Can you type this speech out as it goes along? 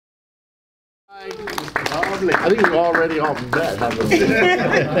I think we've already all met, haven't we?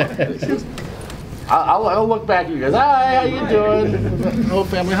 I'll look back at you guys. Hi, how you doing? Whole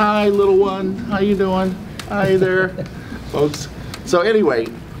family. Hi, little one. How you doing? Hi there, folks. So anyway,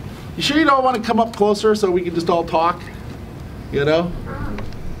 you sure you don't want to come up closer so we can just all talk? You know?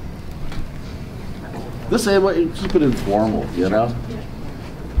 This way, keep it informal. You know?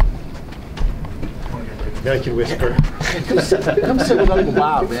 I can whisper. Come sit with Uncle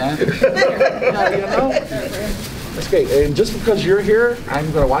Bob, man. Yeah, you know? That's great. And just because you're here, I'm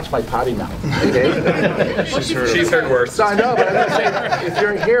going to watch my potty mouth. Okay? She's heard worse. So I know, but I'm going to say, if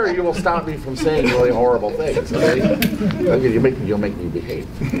you're here, you will stop me from saying really horrible things. Okay? You'll make me behave.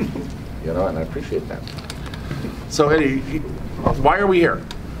 You know, and I appreciate that. So, Eddie, why are we here?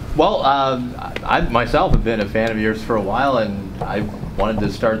 Well, I myself have been a fan of yours for a while, and I wanted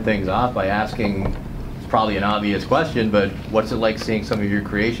to start things off by asking, it's probably an obvious question, but what's it like seeing some of your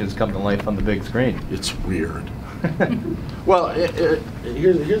creations come to life on the big screen? It's weird. Well,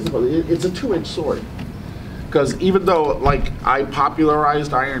 here's the point. It's a two-edged sword. Because even though, like, I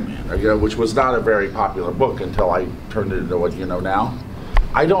popularized Iron Man, you know, which was not a very popular book until I turned it into what you know now,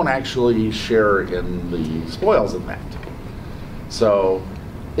 I don't actually share in the spoils of that. So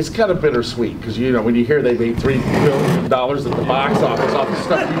it's kind of bittersweet because, you know, when you hear they made $3 billion at the box office off the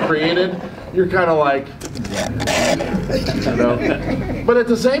stuff you created, you're kind of like, you know. But at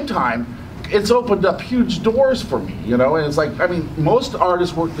the same time, it's opened up huge doors for me, you know. And it's like, I mean, most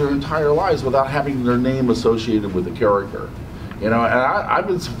artists work their entire lives without having their name associated with a character, you know. And I've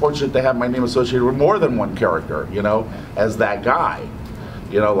been fortunate to have my name associated with more than one character, you know, as that guy.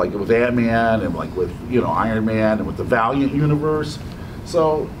 You know, like with Ant-Man and like with, you know, Iron Man and with the Valiant universe.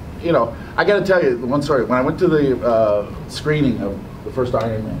 So, you know, I got to tell you one story. When I went to the screening of the first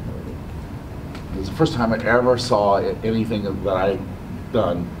Iron Man movie, it was the first time I ever saw anything that I'd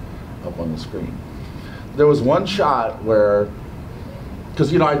done up on the screen. There was one shot where,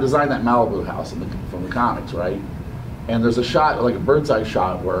 because, you know, I designed that Malibu house from the comics, right? And there's a shot, like a bird's eye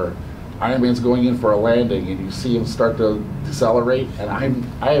shot, where Iron Man's going in for a landing, and you see him start to decelerate, and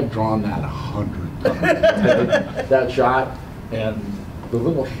I have drawn that 100 times. That shot, and the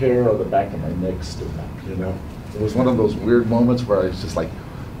little hair on the back of my neck stood up, you know? It was one of those weird moments where I was just like,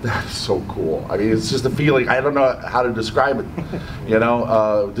 that's so cool. I mean, it's just a feeling, I don't know how to describe it, you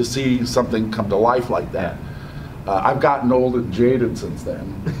know, to see something come to life like that. I've gotten old and jaded since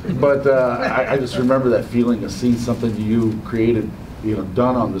then, but I just remember that feeling of seeing something you created, you know,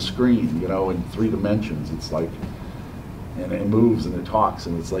 done on the screen, you know, in 3 dimensions. It's like, and it moves and it talks,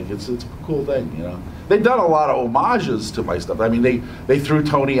 and it's like, it's a cool thing, you know. They've done a lot of homages to my stuff. I mean, they threw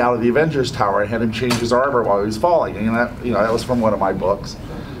Tony out of the Avengers Tower and had him change his armor while he was falling, and that was from one of my books.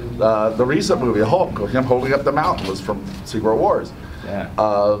 The recent movie, Hulk, him holding up the mountain, was from Secret Wars. Yeah.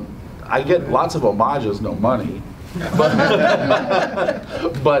 I get lots of homages, no money,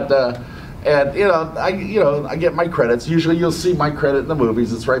 but and you know, I get my credits. Usually, you'll see my credit in the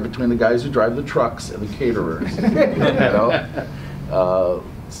movies. It's right between the guys who drive the trucks and the caterers. You know,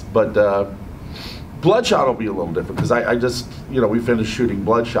 but Bloodshot will be a little different because I just, you know, we finished shooting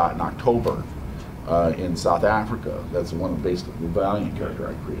Bloodshot in October in South Africa. That's the one based on the Valiant character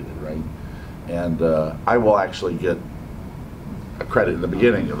I created, right? And I will actually get a credit in the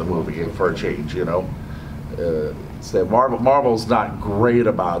beginning of the movie for a change, you know. So Marvel's not great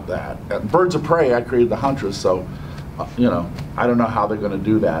about that. At Birds of Prey, I created the Huntress, so you know, I don't know how they're going to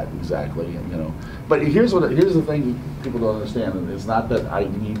do that exactly, you know. But here's the thing people don't understand, and it's not that I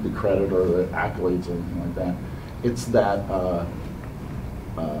need the credit or the accolades or anything like that. It's that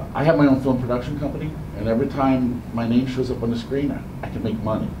I have my own film production company, and every time my name shows up on the screen, I can make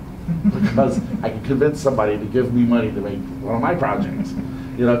money because I can convince somebody to give me money to make one of my projects,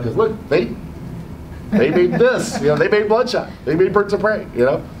 you know. Because look, they made this, you know, they made Bloodshot, they made Birds of Prey, you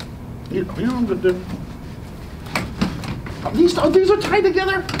know. You know what I'm gonna do? These are tied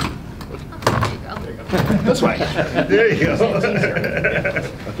together? There you go. This way. There you go.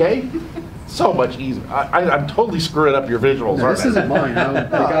 Okay? So much easier. I'm totally screwing up your visuals, No, this isn't mine. The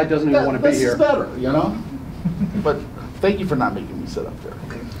guy doesn't even want to be here. This is better, you know? But thank you for not making me sit up there.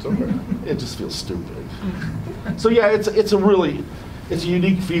 It just feels stupid. So yeah, it's a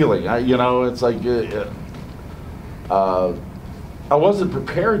unique feeling. You know, it's like I wasn't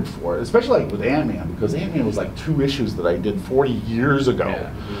prepared for it, especially like with Ant-Man, because Ant-Man was like 2 issues that I did 40 years ago.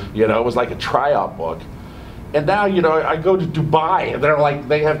 Yeah. You know, it was like a tryout book. And now, you know, I go to Dubai and they're like,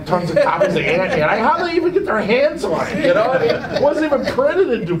 they have tons of copies of Ant-Man. How do they even get their hands on it? You know, it wasn't even printed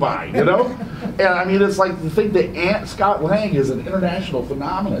in Dubai, you know? And I mean, it's like the thing that Scott Lang is an international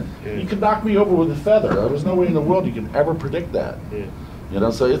phenomenon. Yeah. You could knock me over with a feather. There was no way in the world you could ever predict that. Yeah. You know,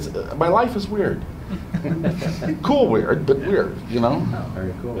 so it's my life is weird. Cool weird, but weird, you know? Oh,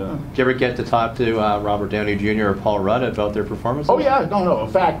 very cool. Yeah. Did you ever get to talk to Robert Downey Jr. or Paul Rudd about their performances? Oh yeah, no.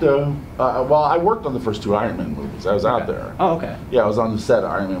 In fact, well, I worked on the first 2 Iron Man movies. I was out there. Oh, okay. Yeah, I was on the set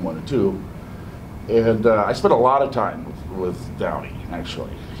of Iron Man 1 and 2. And I spent a lot of time with Downey,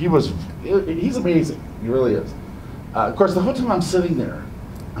 actually. He's amazing. He really is. Of course, the whole time I'm sitting there,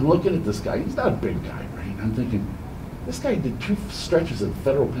 I'm looking at this guy. He's not a big guy, right? I'm thinking, this guy did 2 stretches of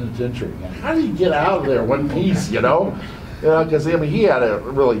federal penitentiary. Man, how did he get out of there one piece, you know? Because, I mean, he had a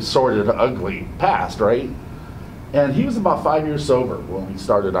really sordid, ugly past, right? And he was about 5 years sober when we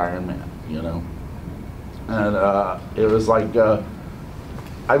started Iron Man, you know? And it was like,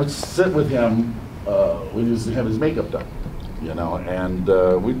 I would sit with him when he was having his makeup done, you know, and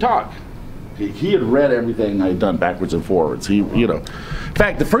we'd talk. He had read everything I'd done backwards and forwards. In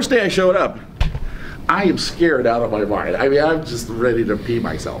fact, the first day I showed up, I am scared out of my mind. I mean, I'm just ready to pee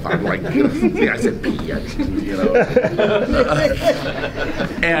myself. I'm like, I said pee, you know.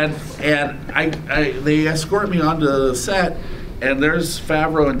 And they escort me onto the set, and there's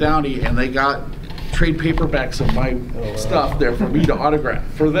Favreau and Downey, and they got trade paperbacks of my stuff there for me to autograph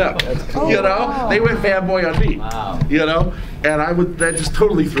for them. You know, they went fanboy on me. Wow. You know, and that just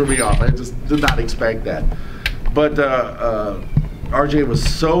totally threw me off. I just did not expect that. But RJ was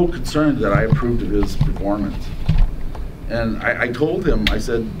so concerned that I approved of his performance, and I told him, I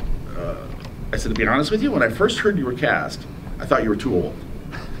said, to be honest with you, when I first heard you were cast, I thought you were too old.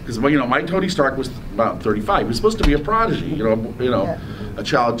 Because, you know, my Tony Stark was about 35. He was supposed to be a prodigy, you know, a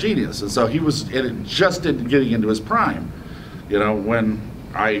child genius. And so he was just getting into his prime, you know, when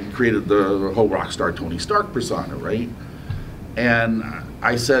I created the whole rock star Tony Stark persona, right? And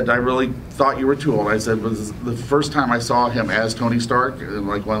I said, I really thought you were too old. I said, it was the first time I saw him as Tony Stark in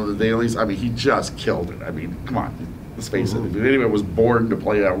like one of the dailies. I mean, he just killed it. I mean, come on, let's face it. If anyone was born to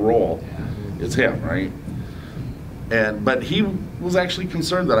play that role, it's him, right? But he was actually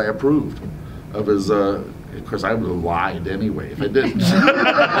concerned that I approved of his, of course I would have lied anyway if I didn't.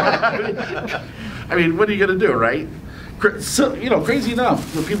 I mean, what are you gonna do, right? So, you know, crazy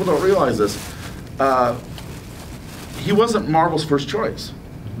enough, but people don't realize this, he wasn't Marvel's first choice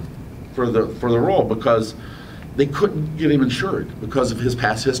for the role because they couldn't get him insured because of his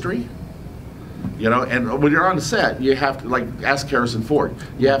past history. You know, and when you're on the set, you have to, like, ask Harrison Ford.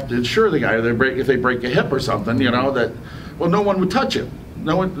 You have to insure the guy if they break a hip or something. You know that, well, no one would touch him.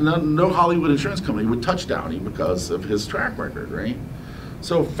 No Hollywood insurance company would touch Downey because of his track record, right?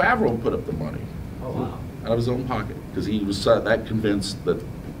 So Favreau put up the money out of his own pocket because he was that convinced that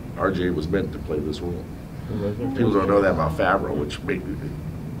RJ was meant to play this role. People don't know that about Favreau, which made me.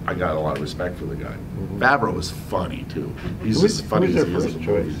 I got a lot of respect for the guy. Favreau is funny too. He's as funny as he is in the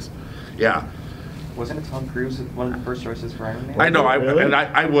movies. Yeah. Wasn't it Tom Cruise one of the first choices for Iron Man? I know, and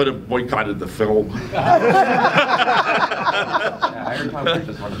I would have boycotted the film. Yeah, I heard Tom Cruise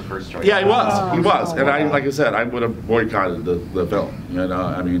was one of the first choices. Yeah, he was, and like I said, I would have boycotted the film. You know,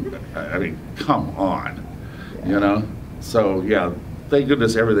 I mean, come on, you know. So yeah, thank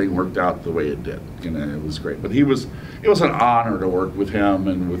goodness everything worked out the way it did. You know, it was great. But it was an honor to work with him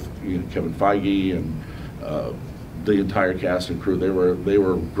and with Kevin Feige and the entire cast and crew. They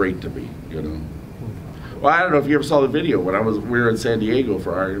were great to me. You know. Well, I don't know if you ever saw the video when we were in San Diego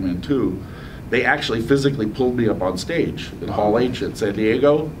for Iron Man 2. They actually physically pulled me up on stage in Hall H at San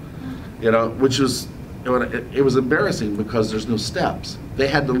Diego, you know, which was, it was embarrassing because there's no steps. They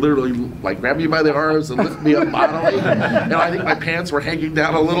had to literally like grab me by the arms and lift me up bodily, and I think my pants were hanging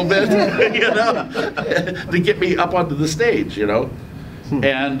down a little bit, you know, to get me up onto the stage, you know.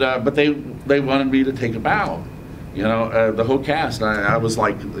 And but they wanted me to take a bow. You know, the whole cast, I was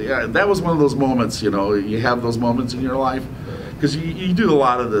like, yeah, that was one of those moments, you know, you have those moments in your life, because you do a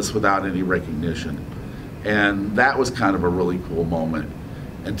lot of this without any recognition. And that was kind of a really cool moment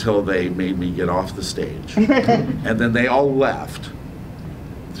until they made me get off the stage. And then they all left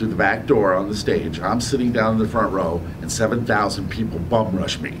through the back door on the stage. I'm sitting down in the front row, and 7,000 people bum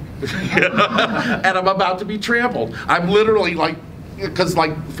rush me. And I'm about to be trampled. I'm literally like, because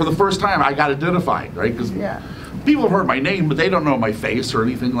like for the first time I got identified, right? Because people have heard my name, but they don't know my face or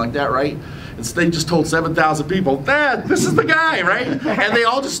anything like that, right? And so they just told 7,000 people, Dad, this is the guy, right? And they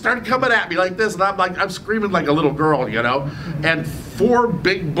all just started coming at me like this, and I'm screaming like a little girl, you know? And 4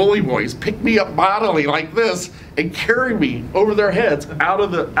 big bully boys picked me up bodily like this and carried me over their heads out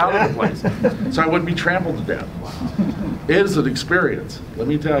of the place, so I wouldn't be trampled to death. It is an experience, let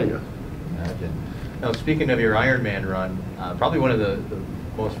me tell you. Imagine. Now, speaking of your Iron Man run, probably one of the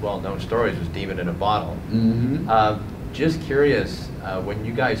most well-known stories was Demon in a Bottle. Mm-hmm. Just curious, when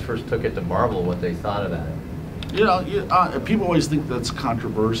you guys first took it to Marvel, what they thought of that. You know, people always think that's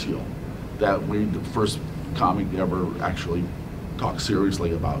controversial, that we, the first comic ever actually talk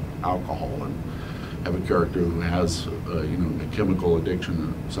seriously about alcohol and have a character who has, you know, a chemical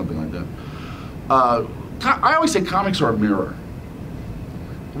addiction or something like that. I always say comics are a mirror.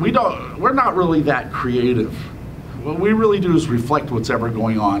 We're not really that creative. What we really do is reflect what's ever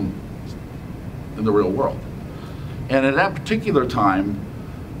going on in the real world. And at that particular time,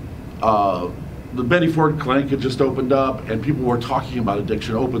 the Betty Ford Clinic had just opened up, and people were talking about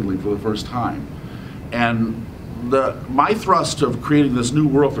addiction openly for the first time. And my thrust of creating this new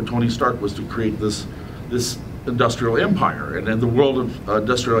world for Tony Stark was to create this industrial empire, and in the world of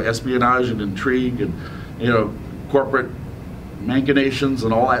industrial espionage and intrigue, and you know, corporate machinations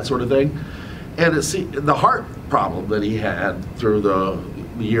and all that sort of thing. And the heart problem that he had through the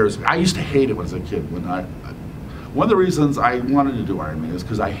years, I used to hate it when I was a kid. One of the reasons I wanted to do Iron Man is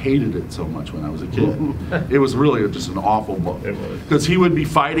because I hated it so much when I was a kid. It was really just an awful book. Because he would be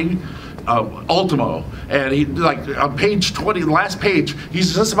fighting Ultimo, and he, like on page 20, the last page,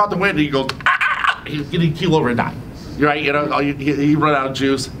 he's just about to win, and he goes, ah! He'd keel over and die. Right? You know, he'd run out of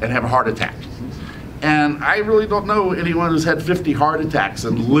juice and have a heart attack. And I really don't know anyone who's had 50 heart attacks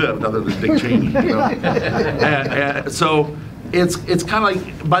and lived other than Dick Cheney. You know? and so it's kind of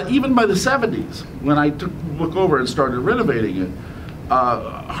like, but even by the 70s, when I took the book over and started renovating it,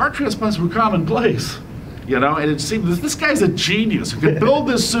 heart transplants were commonplace. You know, and it seemed this guy's a genius who could build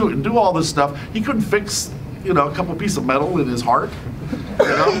this suit and do all this stuff. He couldn't fix, you know, a couple pieces of metal in his heart. You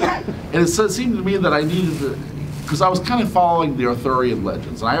know? And it seemed to me that I needed to, because I was kind of following the Arthurian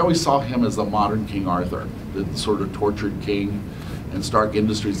legends, and I always saw him as the modern King Arthur, the sort of tortured king, and Stark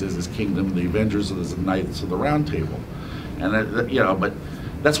Industries as his kingdom, the Avengers as the Knights of the Round Table. And, you know, but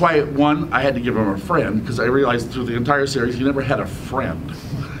that's why, one, I had to give him a friend, because I realized through the entire series he never had a friend.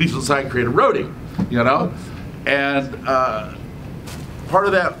 He decided to create a roadie, you know? And part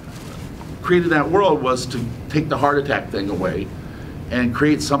of that, creating that world was to take the heart attack thing away and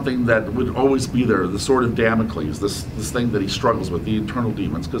create something that would always be there, the sword of Damocles, this thing that he struggles with, the internal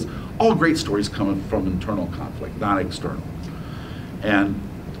demons, because all great stories come from internal conflict, not external. And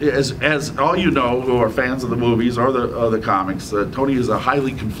as all you know who are fans of the movies or the comics, Tony is a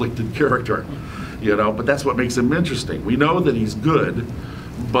highly conflicted character, you know, but that's what makes him interesting. We know that he's good,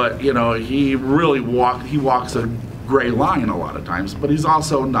 but you know, he really walks a gray line a lot of times, but he's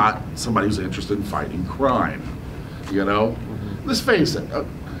also not somebody who's interested in fighting crime, you know? Let's face it,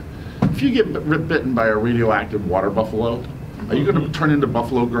 if you get bitten by a radioactive water buffalo, are you going to turn into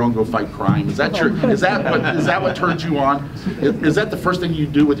Buffalo Girl and go fight crime? Is that what turns you on? Is that the first thing you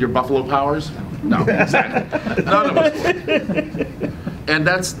do with your buffalo powers? No, exactly. None of us would. And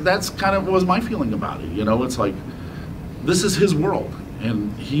that's kind of was my feeling about it. You know, it's like, this is his world,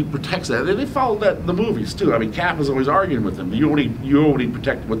 and he protects that. And they followed that in the movies too. I mean, Cap is always arguing with him. You only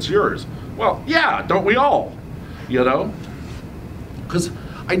protect what's yours. Well, yeah, don't we all? You know. Because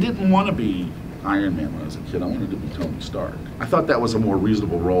I didn't want to be Iron Man when I was a kid. I wanted to be Tony Stark. I thought that was a more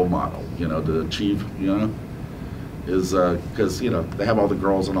reasonable role model, you know, to achieve, you know, is because, you know, they have all the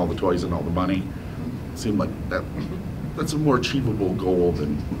girls and all the toys and all the money. It seemed like that's a more achievable goal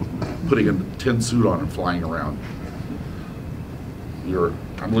than putting a tin suit on and flying around.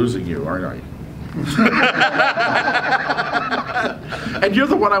 I'm losing you, aren't I? And you're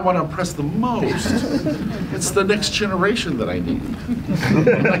the one I want to impress the most. It's the next generation that I need.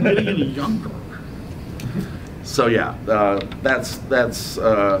 I'm not getting any younger. So yeah, that's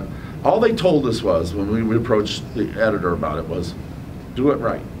all they told us was, when we approached the editor about it, was do it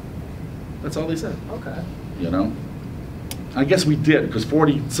right. That's all they said. Okay. You know? I guess we did, because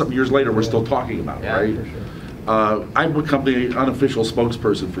 40-something years later we're still talking about it, right? For sure. I've become the unofficial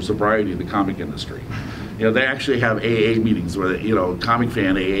spokesperson for sobriety in the comic industry. You know, they actually have AA meetings where, you know, comic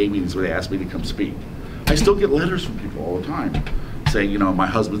fan AA meetings where they ask me to come speak. I still get letters from people all the time saying, you know, my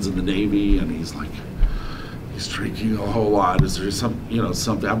husband's in the Navy and he's drinking a whole lot. Is there something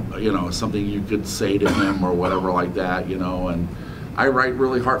you could say to him or whatever like that, you know? And I write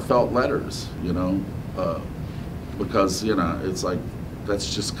really heartfelt letters, you know, because, you know, it's like,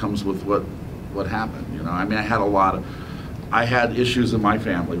 that's just comes with what happened, you know. I mean, I had issues in my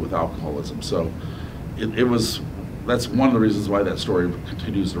family with alcoholism, so that's one of the reasons why that story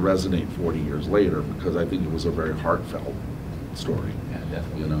continues to resonate 40 years later, because I think it was a very heartfelt story. Yeah,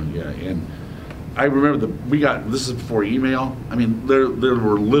 definitely. You know, yeah, and I remember this is before email. I mean, there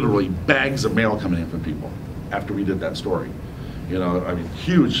were literally bags of mail coming in from people after we did that story. You know, I mean,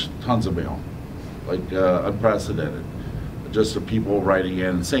 huge tons of mail, like unprecedented. Just the people writing in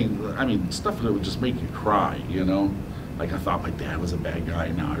and saying, I mean, stuff that would just make you cry, you know? Like, I thought my dad was a bad guy,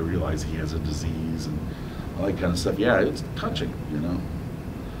 now I realize he has a disease and all that kind of stuff. Yeah, it's touching, you know.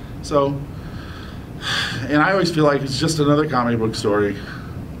 So, and I always feel like it's just another comic book story,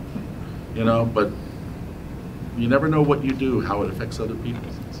 you know, but you never know what you do, how it affects other people.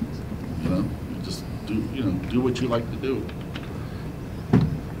 You know, you just do, you know, do what you like to do.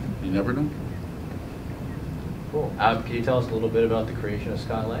 You never know. Cool. Can you tell us a little bit about the creation of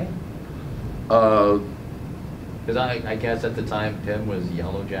Scott Lang? Because I guess at the time Tim was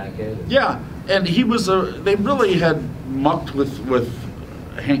Yellow Jacket. Yeah, and he was they really had mucked with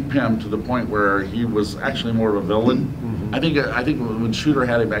Hank Pym to the point where he was actually more of a villain. Mm-hmm. I think when Shooter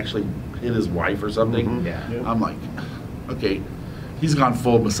had him actually hit his wife or something, Mm-hmm. Yeah. I'm like, okay, he's gone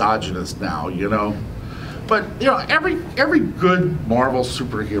full misogynist now, you know. But you know, every good Marvel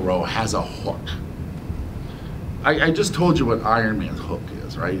superhero has a hook. I just told you what Iron Man's hook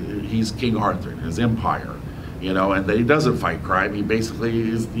is, right? He's King Arthur, his empire, you know, and that he doesn't fight crime. He basically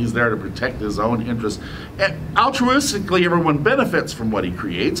he's there to protect his own interests. And altruistically, everyone benefits from what he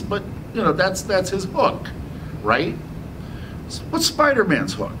creates, but you know that's his hook, right? What's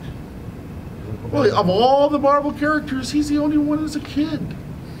Spider-Man's hook? Well, of all the Marvel characters, he's the only one who's a kid.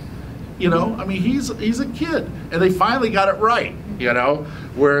 You know, I mean, he's a kid, and they finally got it right. You know,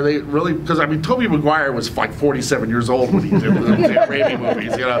 where they really, because I mean, Tobey Maguire was like 47 years old when he did the Raimi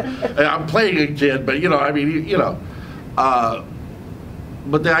movies. You know, and I'm playing a kid, but you know, I mean, you know,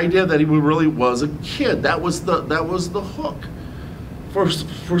 but the idea that he really was a kid, that was the hook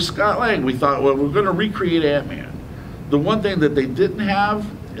for Scott Lang. We thought, well, we're going to recreate Ant-Man. The one thing that they didn't have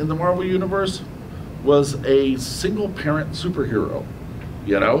in the Marvel universe was a single parent superhero.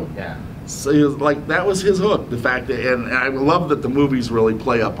 You know. Yeah. So he was like, that was his hook, the fact that, and I love that the movies really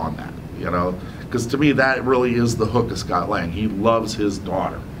play up on that, you know, because to me that really is the hook of Scott Lang. He loves his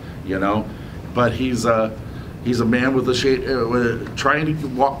daughter, you know, but he's a man with a shade, trying to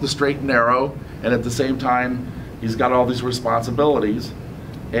walk the straight and narrow, and at the same time he's got all these responsibilities,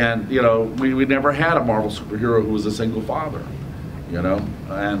 and you know we never had a Marvel superhero who was a single father, you know,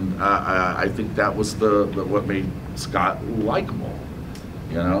 and I think that was the what made Scott likable,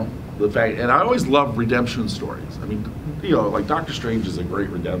 you know. The fact, and I always loved redemption stories. I mean, you know, like Doctor Strange is a great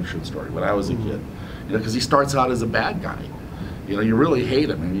redemption story when I was a kid, you know, because he starts out as a bad guy. You know, you really hate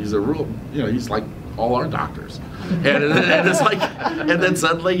him, and he's a real, you know, he's like all our doctors, and it's like, and then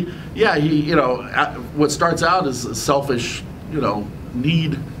suddenly, yeah, he, you know, what starts out as a selfish, you know,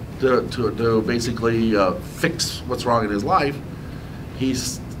 need to basically fix what's wrong in his life, he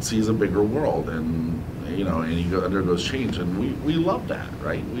sees a bigger world, and you know, and he undergoes change, and we love that,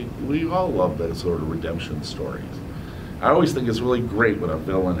 right? We all love that sort of redemption stories. I always think it's really great when a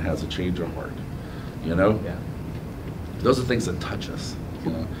villain has a change of heart, you know? Yeah. Those are things that touch us,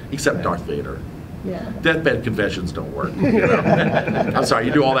 you know, except Darth Vader. Yeah. Deathbed confessions don't work, you know? I'm sorry,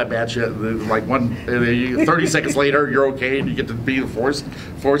 you do all that bad shit, like 30 seconds later, you're okay, and you get to be the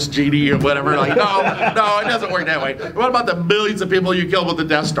force genie or whatever. Like, no, it doesn't work that way. What about the millions of people you killed with the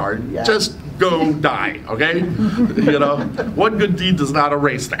Death Star? Yeah. Just go die, okay? You know, one good deed does not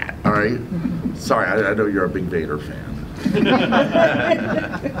erase that, all right? Sorry, I know you're a big Vader fan.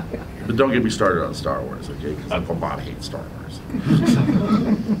 But don't get me started on Star Wars, okay? Because Uncle Bob hates Star Wars.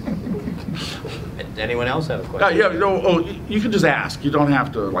 Anyone else have a question? Yeah, you can just ask. You don't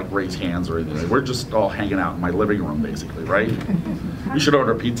have to like raise hands or anything. We're just all hanging out in my living room, basically, right? You should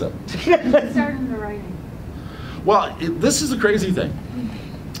order pizza. What started the writing? Well, this is a crazy thing.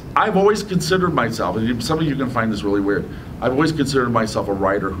 I've always considered myself, and some of you can find this really weird, I've always considered myself a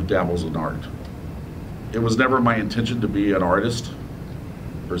writer who dabbles in art. It was never my intention to be an artist,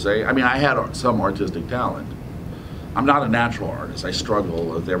 per se. I mean, I had some artistic talent. I'm not a natural artist. I struggle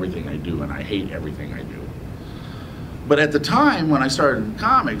with everything I do, and I hate everything I do. But at the time when I started in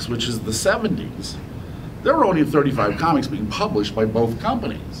comics, which is the 70s, there were only 35 comics being published by both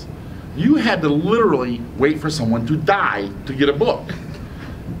companies. You had to literally wait for someone to die to get a book.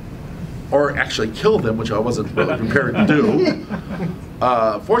 Or actually kill them, which I wasn't really prepared to do.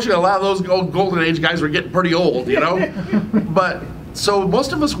 Fortunately, a lot of those Golden Age guys were getting pretty old, you know? But, so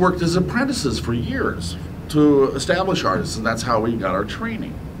most of us worked as apprentices for years to establish artists, and that's how we got our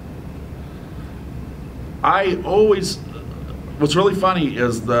training. What's really funny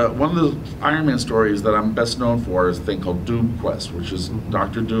is one of the Iron Man stories that I'm best known for is a thing called Doom Quest, which is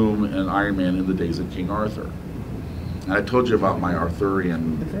Dr. Doom and Iron Man in the days of King Arthur. And I told you about my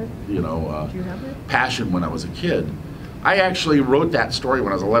Arthurian, you know, passion when I was a kid. I actually wrote that story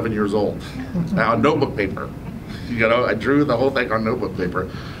when I was 11 years old on notebook paper. You know, I drew the whole thing on notebook paper.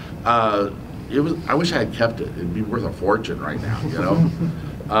 I wish I had kept it. It'd be worth a fortune right now, you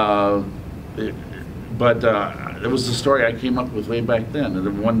know. But it was the story I came up with way back then. And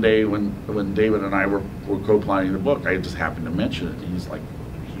then one day when David and I were co-planning the book, I just happened to mention it. And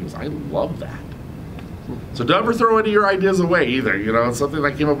he was, I love that. So don't ever throw any of your ideas away either. You know, something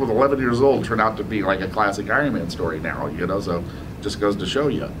I came up with 11 years old turned out to be like a classic Iron Man story now. You know, so just goes to show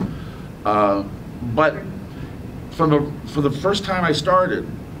you. But for the first time I started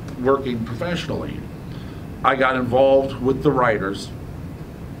working professionally, I got involved with the writers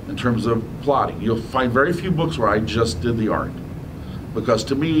in terms of plotting. You'll find very few books where I just did the art, because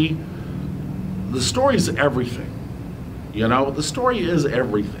to me, the story is everything. You know, the story is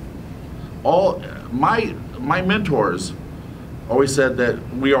everything. All my mentors always said that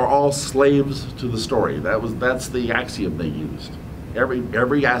we are all slaves to the story. That's the axiom they used.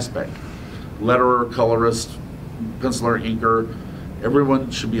 Every aspect, letterer, colorist, penciler, inker,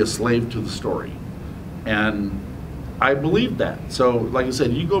 everyone should be a slave to the story. And I believe that. So, like I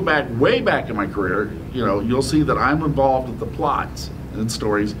said, you go back, way back in my career, you know, you'll see that I'm involved with the plots and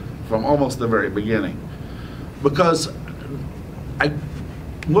stories from almost the very beginning. Because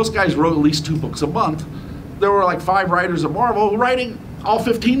most guys wrote at least 2 books a month. There were like 5 writers at Marvel writing all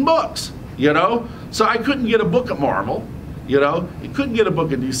 15 books, you know? So I couldn't get a book at Marvel, you know? You couldn't get a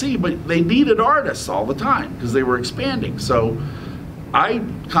book in DC, but they needed artists all the time because they were expanding. So I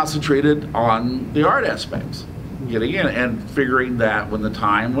concentrated on the art aspects, getting in and figuring that when the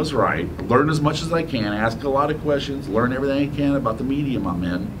time was right, learn as much as I can, ask a lot of questions, learn everything I can about the medium I'm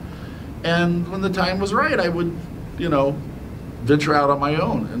in. And when the time was right, I would, you know, venture out on my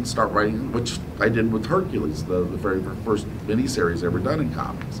own and start writing, which I did with Hercules, the very first miniseries ever done in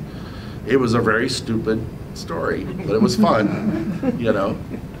comics. It was a very stupid story, but it was fun, you know.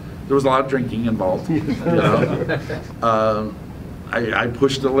 There was a lot of drinking involved, you know. I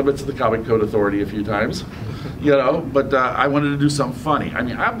pushed the limits of the Comic Code Authority a few times, you know, but I wanted to do something funny. I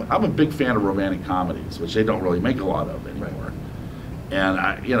mean, I'm a big fan of romantic comedies, which they don't really make a lot of anymore.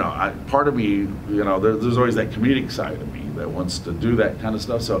 And you know, part of me, you know, there's always that comedic side of me that wants to do that kind of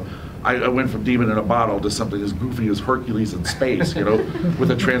stuff. So I went from Demon in a Bottle to something as goofy as Hercules in space, you know,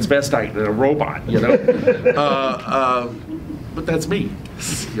 with a transvestite and a robot, you know. But that's me,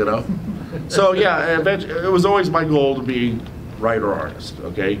 you know. So yeah, it was always my goal to be writer-artist,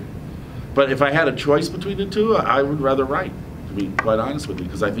 okay? But if I had a choice between the two, I would rather write, to be quite honest with you,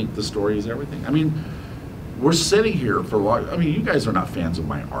 because I think the story is everything. I mean, we're sitting here for a while. I mean, you guys are not fans of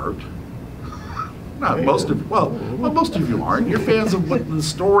my art. Not most of, well, most of you aren't. You're fans of what the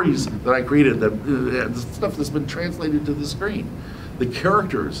stories that I created, the stuff that's been translated to the screen, the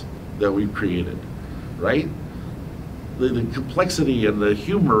characters that we've created, right? The complexity and the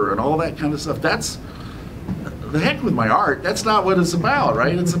humor and all that kind of stuff. That's the heck with my art. That's not what it's about,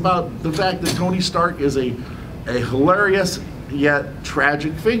 right? It's about the fact that Tony Stark is a hilarious yet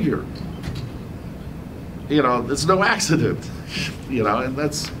tragic figure. You know, it's no accident, you know, and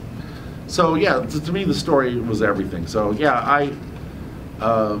that's, so yeah, to me the story was everything. So yeah,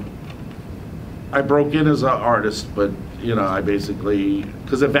 I broke in as an artist, but you know, I basically,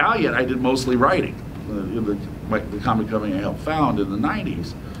 because at Valiant I did mostly writing. The comic company I helped found in the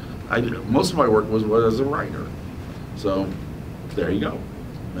 90s, most of my work was as a writer. So there you go.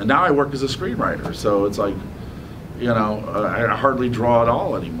 And now I work as a screenwriter, so it's like, you know, I hardly draw at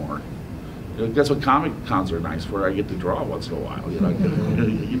all anymore. That's what comic cons are nice for. I get to draw once in a while. You know,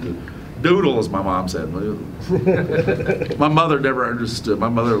 you can doodle, as my mom said. My mother never understood. My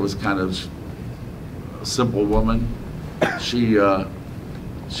mother was kind of a simple woman. She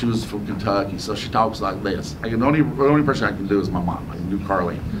was from Kentucky, so she talks like this. The only person I can do is my mom. I can do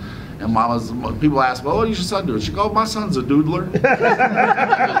Carly. And people ask, well, what does your son do? She goes, my son's a doodler.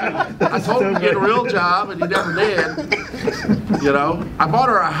 I told him to get a real job, and he never did. You know, I bought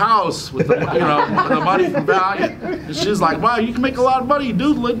her a house with the, you know, the money from Valiant, and she's like, wow, you can make a lot of money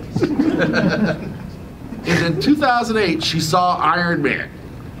doodling. And in 2008, she saw Iron Man,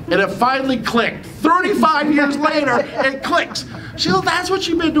 and it finally clicked. 35 years later, it clicks. She goes, that's what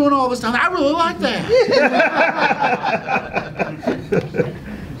you've been doing all this time. I really like that.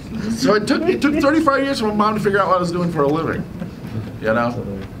 So it took 35 years for my mom to figure out what I was doing for a living, you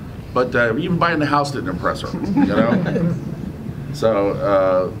know. But even buying the house didn't impress her, you know.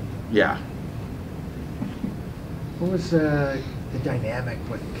 So yeah. What was the dynamic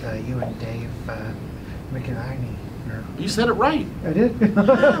with you and Dave McInerney? You said it right. I did?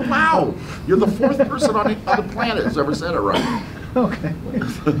 Yeah, wow. You're the 4th person on the planet who's ever said it right. Okay.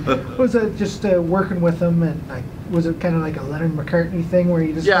 Was it just working with him, and like, was it kind of like a Leonard McCartney thing where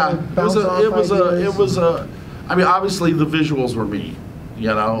you just yeah, bounce off ideas? it was a. I mean, obviously the visuals were me, you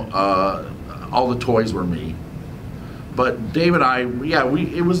know, all the toys were me, But Dave and I, yeah,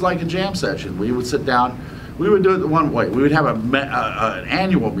 it was like a jam session. We would sit down. We would do it one way. We would have an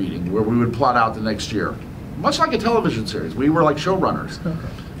annual meeting where we would plot out the next year, much like a television series. We were like showrunners.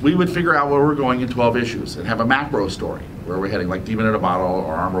 We would figure out where we're going in 12 issues and have a macro story where we're heading, like Demon in a Bottle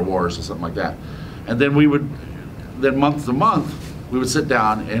or Armor Wars or something like that. And then then month to month, we would sit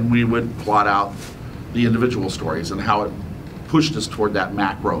down and we would plot out the individual stories and how it pushed us toward that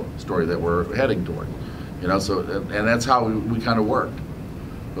macro story that we're heading toward. You know, so, and that's how we kind of worked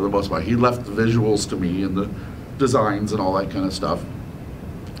for the most part. He left the visuals to me and the designs and all that kind of stuff,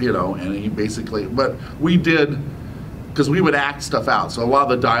 you know, and he basically, but we did, because we would act stuff out. So a lot of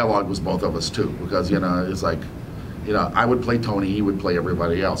the dialogue was both of us too, because, you know, it's like, you know, I would play Tony, he would play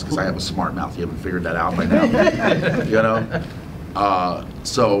everybody else, because I have a smart mouth. You haven't figured that out by now, you know?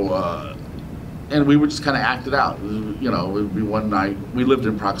 And we would just kind of act it out. You know, it would be one night. We lived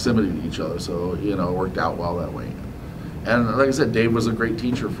in proximity to each other, so, you know, it worked out well that way. And like I said, Dave was a great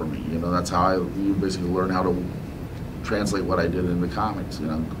teacher for me. You know, that's how you basically learn how to translate what I did into comics, you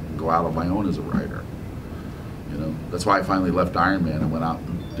know, go out on my own as a writer. You know, that's why I finally left Iron Man and went out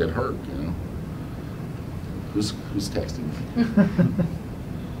and did Herc, you know. Who's texting me?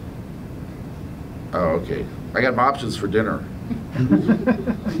 Oh, okay. I got my options for dinner.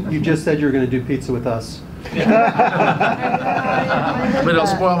 You just said you were going to do pizza with us. I mean, it'll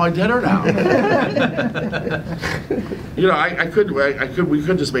spoil my dinner now. You know, we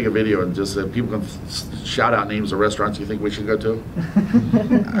could just make a video and just people can shout out names of restaurants you think we should go to.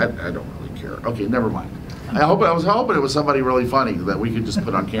 I don't really care. Okay, never mind. I was hoping it was somebody really funny that we could just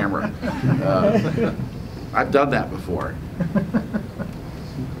put on camera. I've done that before.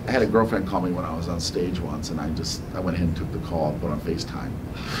 I had a girlfriend call me when I was on stage once, and I went ahead and took the call and put on FaceTime.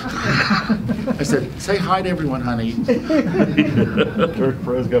 I said, "Say hi to everyone, honey." George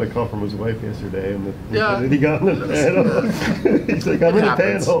Perez got a call from his wife yesterday, and Yeah. he got on the panel. He's like, "I'm in the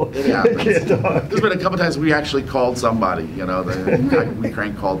panel." It happens. I can't talk. There's been a couple times we actually called somebody, you know. We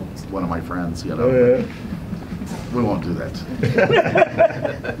crank called one of my friends, you know. Oh, yeah. We won't do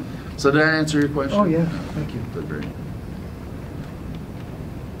that. So did I answer your question? Oh, yeah, thank you. Good, great.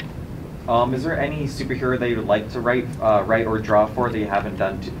 Is there any superhero that you'd like to write or draw for that you haven't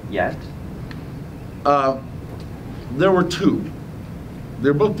done yet? There were two.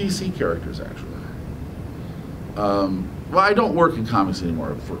 They're both DC characters, actually. Well, I don't work in comics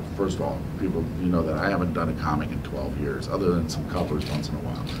anymore. First of all, people, you know that I haven't done a comic in 12 years, other than some covers once in a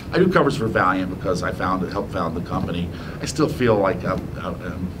while. I do covers for Valiant because I helped found the company. I still feel like I'm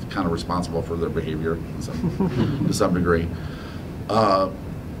kind of responsible for their behavior to some degree.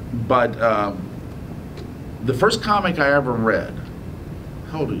 But the first comic I ever read,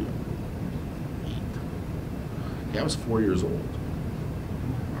 how old are you? 8. Yeah, I was 4 years old.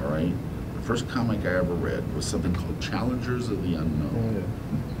 All right. The first comic I ever read was something called Challengers of the Unknown. Oh,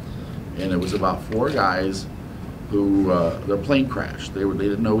 yeah. And it was about 4 guys who, their plane crashed. They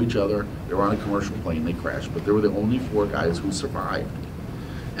didn't know each other. They were on a commercial plane, they crashed, but they were the only 4 guys who survived.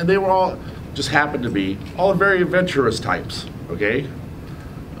 And they were all, just happened to be, all very adventurous types, okay?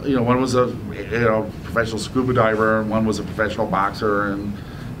 You know, one was a professional scuba diver, and one was a professional boxer, and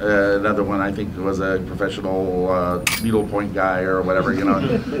another one I think was a professional needlepoint guy or whatever, you know.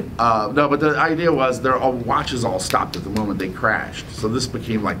 No, but the idea was their watches all stopped at the moment they crashed. So this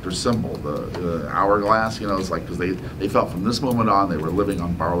became like their symbol, the hourglass, you know. It's like, because they felt from this moment on they were living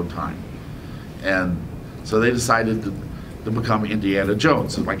on borrowed time. And so they decided to become Indiana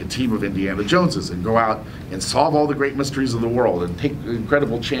Jones, like a team of Indiana Joneses, and go out and solve all the great mysteries of the world and take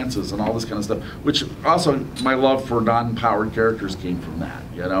incredible chances and all this kind of stuff, which also my love for non-powered characters came from that,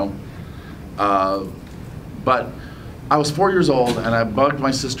 you know. But I was 4 years old and I bugged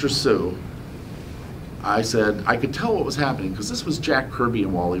my sister Sue. I said, I could tell what was happening because this was Jack Kirby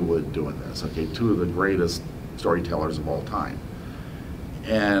and Wally Wood doing this, okay, 2 of the greatest storytellers of all time.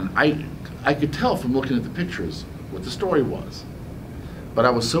 And I could tell from looking at the pictures what the story was. But I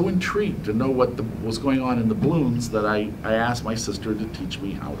was so intrigued to know what was going on in the balloons that I asked my sister to teach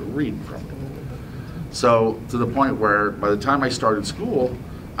me how to read from it. So to the point where by the time I started school,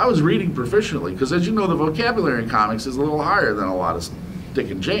 I was reading proficiently, because as you know, the vocabulary in comics is a little higher than a lot of Dick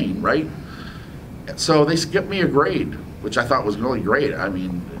and Jane, right? So they skipped me a grade, which I thought was really great. I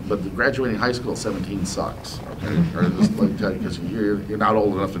mean, but the graduating high school at 17 sucks, okay? Or just like, because you're not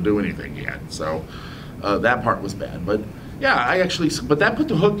old enough to do anything yet. So that part was bad. But yeah, but that put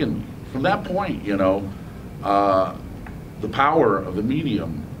the hook in me. From that point, you know, the power of the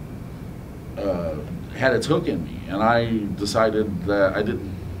medium had its hook in me. And I decided that I didn't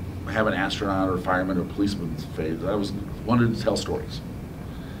have an astronaut or fireman or policeman's phase. I wanted to tell stories,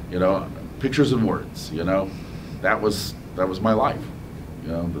 you know, pictures and words, you know. that was my life. You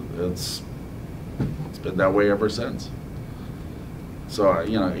know, it's been that way ever since. So,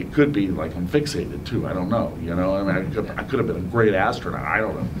 you know, it could be like I'm fixated too. I don't know. You know, I mean, I could have been a great astronaut. I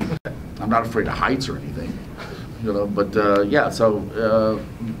don't know. I'm not afraid of heights or anything. You know, but yeah. So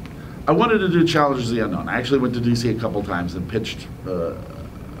I wanted to do Challenges of the Unknown. I actually went to DC a couple times and pitched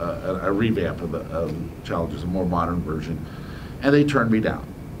a revamp of the Challenges, a more modern version, and they turned me down.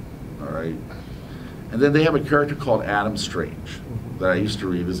 All right. And then they have a character called Adam Strange that I used to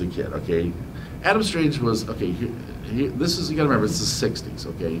read as a kid. Okay, Adam Strange was okay. This is, you gotta remember, it's the '60s.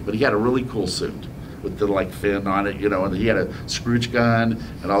 Okay, but he had a really cool suit with the like fin on it, you know, and he had a Scrooge gun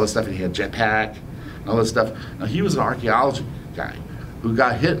and all this stuff, and he had jetpack and all this stuff. Now he was an archaeology guy who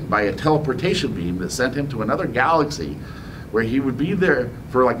got hit by a teleportation beam that sent him to another galaxy, where he would be there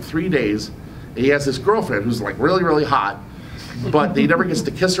for like 3 days. And he has this girlfriend who's like really, really hot, but he never gets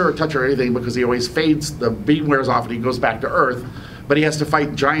to kiss her or touch her or anything because he always fades, the beam wears off and he goes back to Earth. But he has to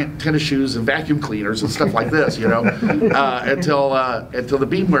fight giant tennis shoes and vacuum cleaners and stuff like this, you know, until the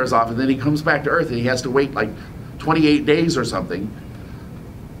beam wears off, and then he comes back to Earth and he has to wait like 28 days or something.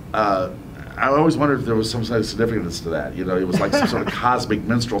 I always wondered if there was some sort of significance to that. You know, it was like some sort of cosmic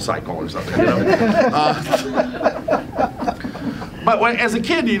menstrual cycle or something. You know. But as a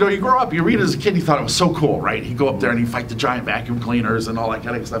kid, you know, you grow up, you read it as a kid, you thought it was so cool, right? He'd go up there and he'd fight the giant vacuum cleaners and all that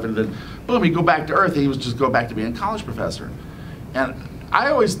kind of stuff, and then boom, he'd go back to Earth and he would just go back to being a college professor. And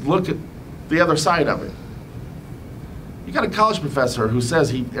I always look at the other side of it. You got a college professor who says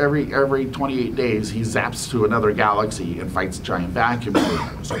he every 28 days he zaps to another galaxy and fights giant vacuum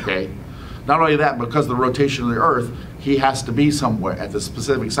cleaners, okay? Not only that, because of the rotation of the Earth, he has to be somewhere at the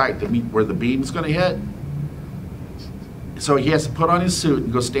specific site to meet where the beam's gonna hit. So he has to put on his suit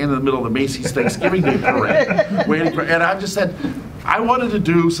and go stand in the middle of the Macy's Thanksgiving Day Parade, waiting for, and I just said, I wanted to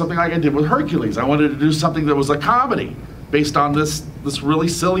do something like I did with Hercules. I wanted to do something that was a comedy based on this really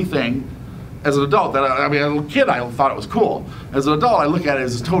silly thing. As an adult, that I mean, as a little kid, I thought it was cool. As an adult, I look at it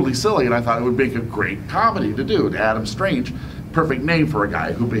as totally silly, and I thought it would make a great comedy to do. Adam Strange, perfect name for a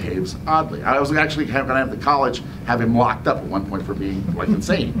guy who behaves oddly. I was actually going to have the college have him locked up at one point for being like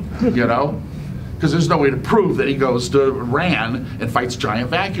insane, you know? Because there's no way to prove that he goes to Iran and fights giant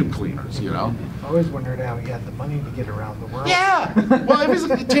vacuum cleaners, you know? I always wondered how he had the money to get around the world. Yeah, well, if he's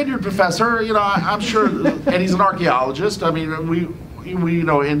a tenured professor, you know, I'm sure, and he's an archaeologist. I mean, we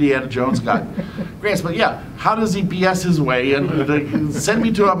know Indiana Jones got grants, but yeah, how does he BS his way and send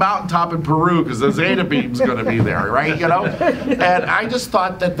me to a mountaintop in Peru because the Zeta beam's going to be there, right? You know, and I just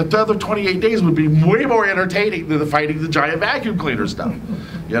thought that the other 28 days would be way more entertaining than the fighting the giant vacuum cleaner stuff,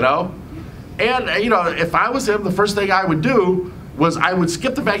 you know. And you know, if I was him, the first thing I would do was I would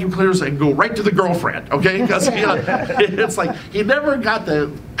skip the vacuum cleaners and go right to the girlfriend, okay? Because you know, it's like he never got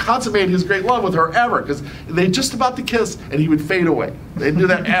to consummate his great love with her ever, because they just about to kiss and he would fade away. They do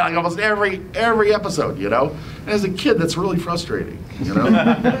that like almost every episode, you know? And as a kid, that's really frustrating, you know?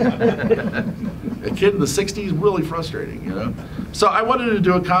 A kid in the '60s, really frustrating, you know? So I wanted to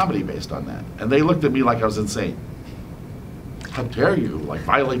do a comedy based on that, and they looked at me like I was insane. How dare you, like,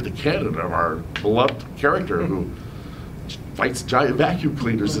 violate the canon of our beloved character who fights giant vacuum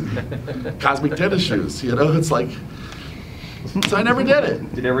cleaners and cosmic tennis shoes, you know? It's like, so I never did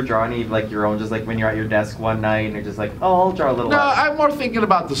it. Did you ever draw any, like, your own, just like when you're at your desk one night and you're just like, oh, I'll draw a little. No, I'm more thinking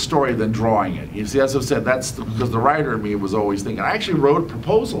about the story than drawing it. You see, as I've said, that's because the writer in me was always thinking. I actually wrote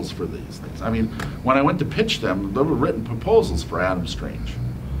proposals for these things. I mean, when I went to pitch them, there were written proposals for Adam Strange,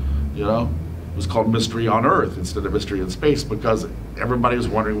 you know? It was called Mystery on Earth instead of Mystery in Space because everybody was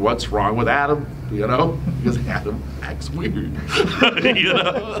wondering what's wrong with Adam, you know? Because Adam acts weird, you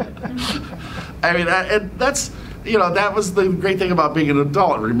know? I mean, and that's, you know, that was the great thing about being an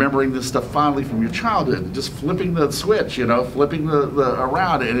adult, remembering this stuff fondly from your childhood, just flipping the switch, you know, flipping the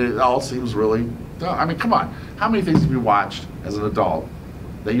around, and it all seems really dumb. I mean, come on, how many things have you watched as an adult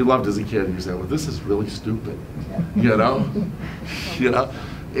that you loved as a kid and you said, well, this is really stupid, you know? You know?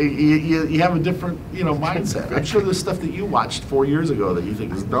 You have a different, you know, mindset. I'm sure there's stuff that you watched 4 years ago that you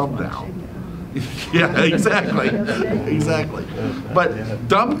think is dumb now. Yeah, exactly, exactly. But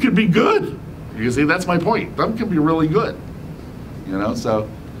dumb could be good. You see, that's my point. Dumb can be really good. You know, so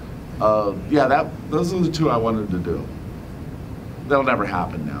yeah, those are the two I wanted to do. That'll never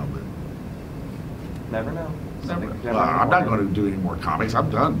happen now, but Never know. never. Well, I'm not going to do any more comics. I'm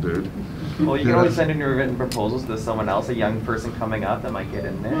done, dude. Well, you can always send in your written proposals to someone else, a young person coming up that might get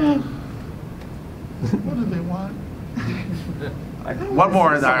in there. What do they want? One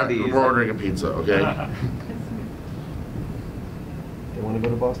more, and we're ordering a pizza, okay? They want to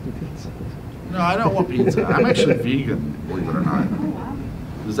go to Boston Pizza. No, I don't want pizza. I'm actually vegan, believe it or not.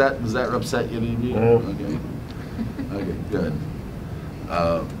 Does that upset you, any of you? No. Okay. Okay, good.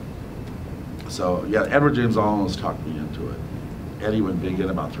 So, yeah, Edward James Olmos talked me into it. Eddie went big in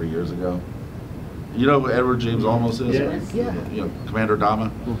about 3 years ago. You know who Edward James Olmos is? Yes. Yeah. You know, Commander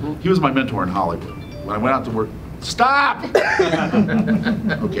Dama? Mhm. He was my mentor in Hollywood. When I went out to work, stop!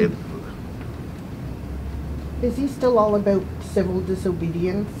 Okay. Is he still all about civil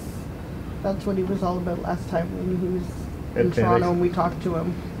disobedience? That's what he was all about last time when he was in And Toronto panics. and we talked to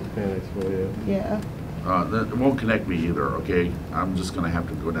him. Panics, well, yeah. Yeah. That won't connect me either, okay? I'm just gonna have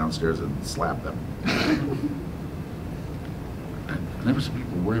to go downstairs and slap them. I never seen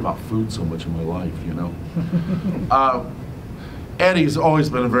people worry about food so much in my life, you know? Eddie's always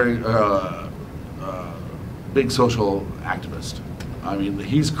been a very big social activist. I mean,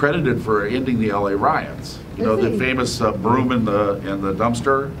 he's credited for ending the LA riots. You know, Is the he? famous broom in the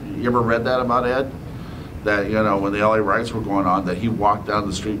dumpster. You ever read that about Ed? That, you know, when the LA riots were going on, that he walked down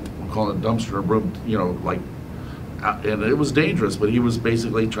the street calling it dumpster and broom, you know, like, and it was dangerous, but he was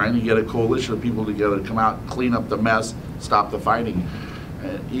basically trying to get a coalition of people together to come out, clean up the mess, stop the fighting.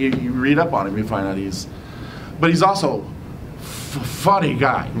 You read up on him, you find out but he's also funny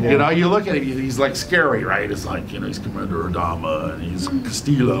guy. You know, you look at him, he's like scary, right? It's like, you know, he's Commander Adama and he's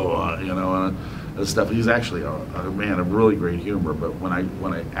Castillo, you know, and stuff. He's actually a man of really great humor. But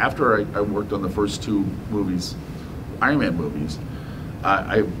after I worked on the first two movies, Iron Man movies,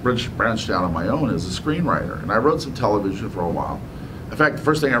 I branched out on my own as a screenwriter, and I wrote some television for a while. In fact, the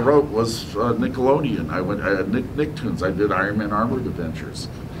first thing I wrote was Nickelodeon. I went Nicktoons. I did Iron Man Armored Adventures.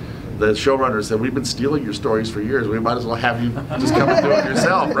 The showrunner said, "We've been stealing your stories for years. We might as well have you just come and do it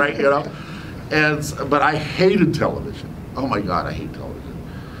yourself, right?" You know. But I hated television. Oh my God, I hate television.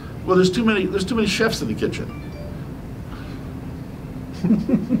 Well, there's too many chefs in the kitchen.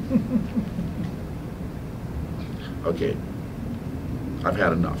 Okay. I've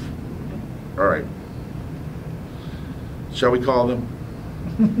had enough. All right. Shall we call them?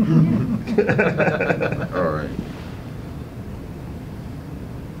 All right.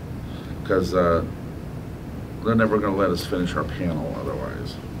 Because they're never going to let us finish our panel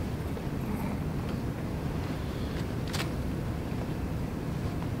otherwise.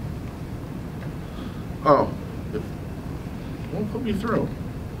 Oh, it won't put me through.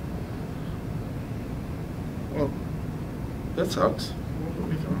 Well, that sucks. Won't put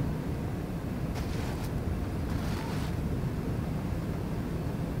me through.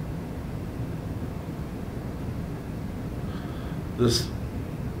 This.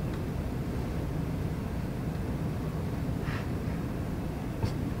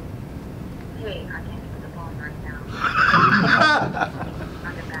 Hey, I can't get the phone right now.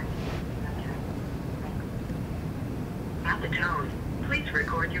 I'll get back to you. Okay. Thanks. At the tone, please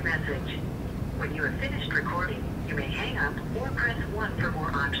record your message. When you have finished recording, you may hang up or press 1 for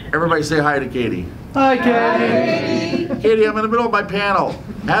more options. Everybody say hi to Katie. Hi, Katie. Katie, I'm in the middle of my panel.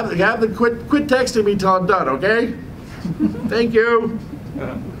 Have them quit texting me till I'm done, okay? Thank you.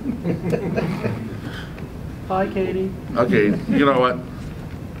 Hi, Katie. Okay, you know what?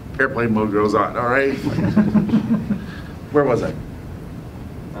 Airplane mode goes on, all right? Where was I?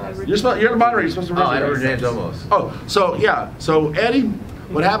 You're the moderator, you're supposed to Oh, Edward James Olmos. Oh, so yeah, so Eddie,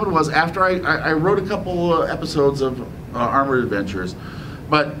 what happened was after I wrote a couple episodes of Armored Adventures,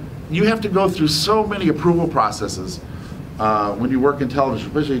 but you have to go through so many approval processes when you work in television,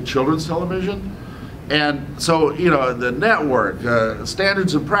 especially children's television. And so, you know, the network,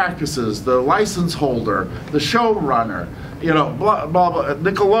 standards and practices, the license holder, the showrunner, you know, blah, blah, blah,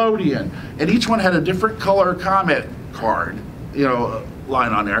 Nickelodeon. And each one had a different color comment card, you know,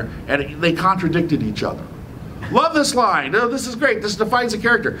 line on there. And they contradicted each other. Love this line. Oh, this is great. This defines a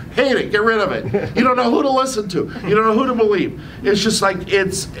character. Hate it. Get rid of it. You don't know who to listen to. You don't know who to believe. It's just like,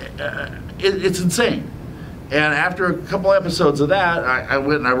 it's insane. And after a couple episodes of that, I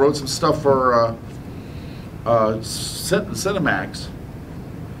went and I wrote some stuff for Cinemax,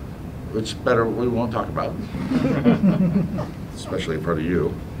 which we won't talk about, especially in front of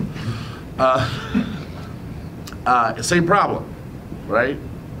you. Same problem, right?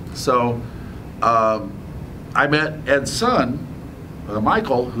 So I met Ed's son,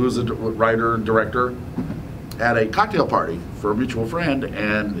 Michael, who's a writer and director, at a cocktail party for a mutual friend,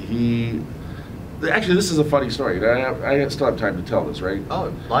 and actually, this is a funny story. I still have time to tell this, right?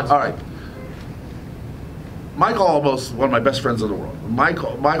 Oh, lots. All right. Michael Olmos, one of my best friends in the world.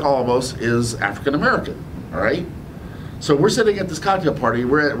 Michael Olmos is African American. All right. So we're sitting at this cocktail party.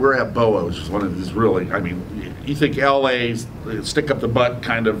 We're at BOA, which is one of these really. I mean, you think LA stick up the butt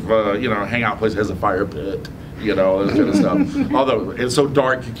kind of hangout place, has a fire pit, you know, this kind of stuff. Although it's so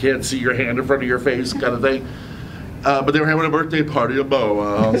dark you can't see your hand in front of your face, kind of thing. But they were having a birthday party at Bo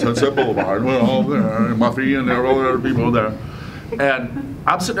on Sunset Boulevard. We're all there, and Muffy, and there were all the other people there. And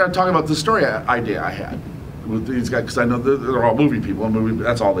I'm sitting there talking about the story idea I had with these guys, because I know they're all movie people, and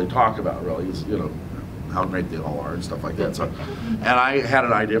that's all they talk about, really, is, you know, how great they all are and stuff like that. So, and I had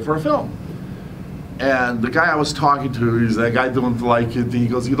an idea for a film. And the guy I was talking to, he's that guy don't like it. He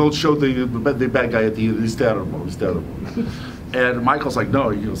goes, you don't show the bad guy at the end. He's terrible. He's terrible. And Michael's like, no.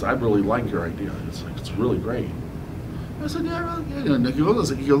 He goes, I really like your idea. It's like, it's really great. I said, yeah, really. Yeah. And he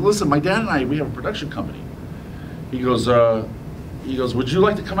goes, listen, my dad and I, we have a production company. He goes, would you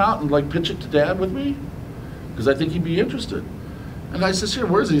like to come out and like pitch it to Dad with me? Because I think he'd be interested. And I said, sure.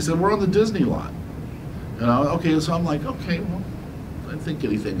 Where is he? He said, we're on the Disney lot. You know, okay. So I'm like, okay, well, I didn't think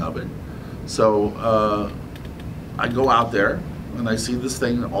anything of it. So I go out there and I see this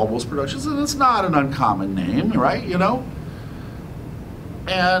thing, Almost Productions, and it's not an uncommon name, right? You know.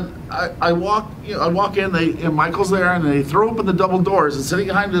 And I walk in, and Michael's there, and they throw open the double doors, and sitting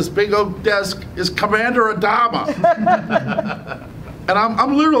behind this big oak desk is Commander Adama. And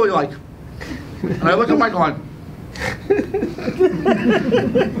I'm literally like, and I look at Michael like,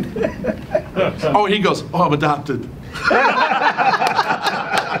 oh, he goes, oh, I'm adopted.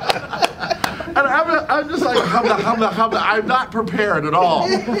 And I'm just like, I'm not prepared at all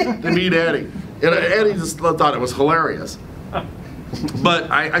to meet Eddie. And Eddie just thought it was hilarious. But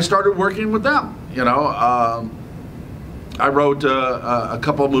I started working with them, you know. I wrote a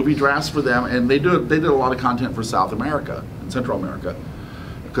couple of movie drafts for them, and they did a lot of content for South America and Central America,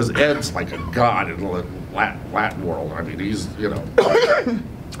 because Ed's like a god in the Latin world. I mean, he's, you know,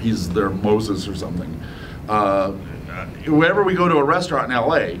 he's their Moses or something. Whenever we go to a restaurant in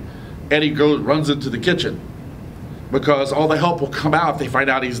LA, Eddie runs into the kitchen, because all the help will come out if they find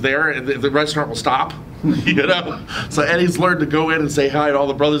out he's there, and the restaurant will stop. You know, so Eddie's learned to go in and say hi to all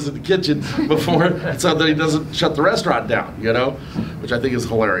the brothers in the kitchen before, so that he doesn't shut the restaurant down. You know, which I think is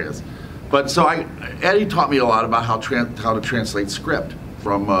hilarious. But so Eddie taught me a lot about how to translate script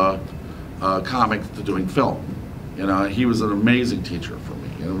from comic to doing film. You know, he was an amazing teacher for me.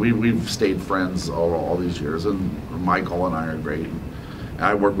 You know, we've stayed friends all these years, and Michael and I are great.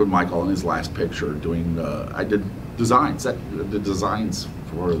 I worked with Michael in his last picture doing, I did designs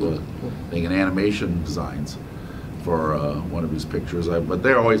for the thing, and animation designs for one of his pictures. But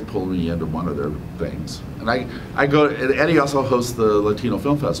they always pull me into one of their things. And I go, and Eddie also hosts the Latino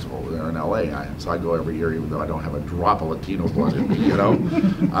Film Festival there in LA. So I go every year, even though I don't have a drop of Latino blood in me, you know.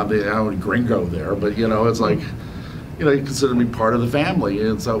 I'm the only gringo there, but you know, it's like, you know, he considered me part of the family.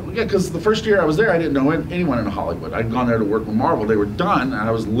 And so, yeah, because the first year I was there, I didn't know anyone in Hollywood. I'd gone there to work with Marvel. They were done, and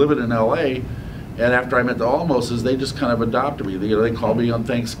I was living in LA. And after I met the Almoses, they just kind of adopted me. They called me on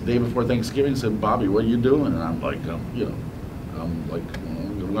day before Thanksgiving and said, Bobby, what are you doing? And I'm like, you know, I'm like,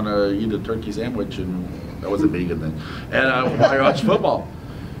 well, I'm going to eat a turkey sandwich. And that was a vegan thing. And I watch football.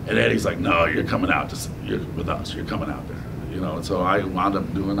 And Eddie's like, no, you're coming out with us. You're coming out there. You know, and so I wound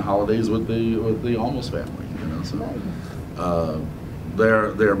up doing the holidays with the Almos family. You know, so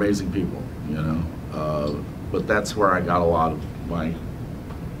they're amazing people. You know, but that's where I got a lot of my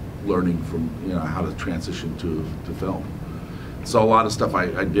learning from, you know, how to transition to film. So a lot of stuff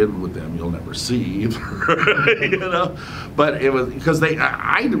I did with them you'll never see either. You know, but it was because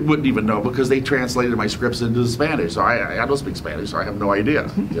I wouldn't even know, because they translated my scripts into Spanish. So I don't speak Spanish, so I have no idea.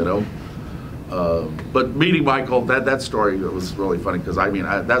 You know. But meeting Michael, that story was really funny, because I mean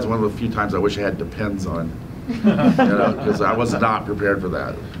that's one of the few times I wish I had Depends on, you know, because I was not prepared for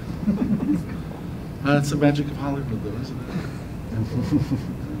that. That's the magic of Hollywood, though, isn't it?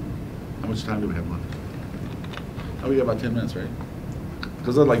 How much time do we have left? Oh, we got about 10 minutes, right?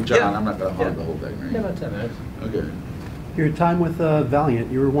 Because like John, Yeah. I'm not going to hog the whole thing, right? Yeah, about 10 minutes. Okay. Your time with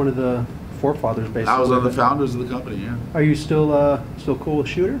Valiant, you were one of the forefathers, basically. I was one of the founders of the company, yeah. Are you still cool with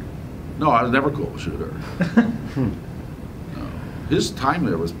Shooter? No, I was never cool with Shooter. No. His time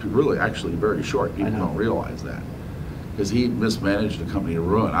there was really actually very short. People don't realize that. Because he mismanaged the company to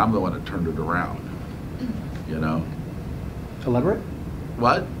ruin. I'm the one that turned it around. You know? Elaborate?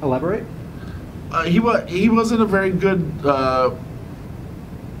 What? Elaborate? He wasn't a very good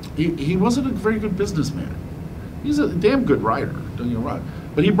he wasn't a very good businessman. He's a damn good writer, don't get me wrong.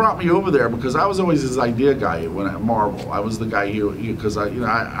 But he brought me over there because I was always his idea guy when at Marvel. I was the guy because I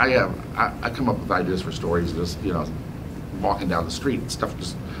come up with ideas for stories, just, you know, walking down the street and stuff.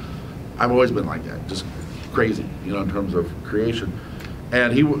 Just I've always been like that, just crazy, you know, in terms of creation.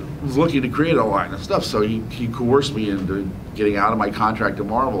 And he was looking to create a line of stuff, so he coerced me into getting out of my contract at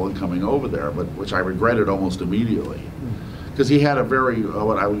Marvel and coming over there, but which I regretted almost immediately, because he had a very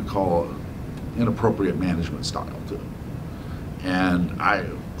what I would call inappropriate management style too, and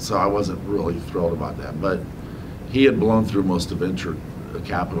so I wasn't really thrilled about that. But he had blown through most of venture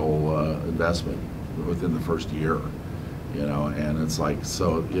capital investment within the first year, you know, and it's like,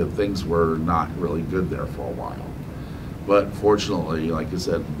 so you know, things were not really good there for a while. But fortunately, like I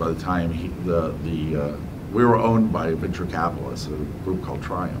said, by the time we were owned by venture capitalists, a group called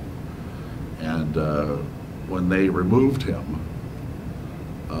Triumph, and when they removed him,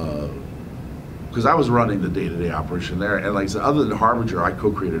 because I was running the day-to-day operation there, and like I said, other than Harbinger, I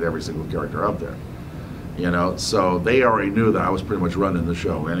co-created every single character up there. You know, so they already knew that I was pretty much running the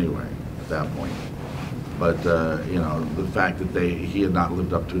show anyway at that point. But you know, the fact that he had not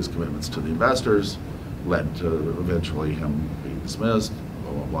lived up to his commitments to the investors led to eventually him being dismissed,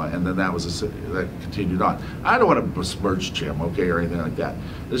 blah blah blah, and then that continued on. I don't want to besmirch Jim, okay, or anything like that.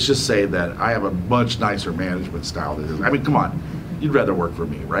 Let's just say that I have a much nicer management style than his. I mean, come on. You'd rather work for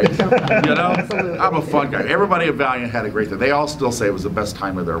me, right? You know, Absolutely. I'm a fun guy. Everybody at Valiant had a great time. They all still say it was the best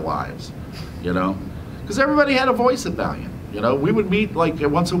time of their lives, you know, because everybody had a voice at Valiant. You know, we would meet like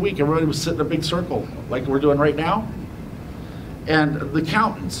once a week. Everybody would sit in a big circle like we're doing right now, and the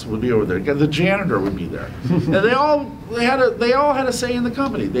accountants would be over there. The janitor would be there, and they all had a say in the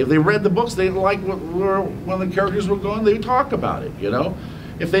company. They read the books. They didn't like when the characters were going. They would talk about it. You know.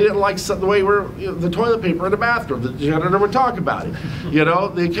 If they didn't like the way the toilet paper in the bathroom, the janitor would talk about it. You know,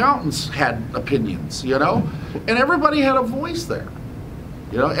 the accountants had opinions, you know, and everybody had a voice there.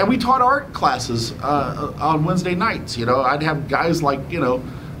 You know, and we taught art classes on Wednesday nights. You know, I'd have guys like, you know,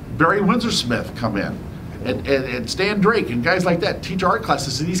 Barry Windsor-Smith come in and Stan Drake and guys like that teach art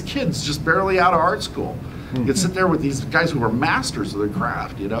classes to these kids just barely out of art school. You'd sit there with these guys who were masters of their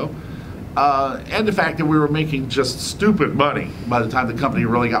craft, you know. And the fact that we were making just stupid money by the time the company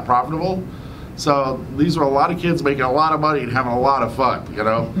really got profitable. So these were a lot of kids making a lot of money and having a lot of fun, you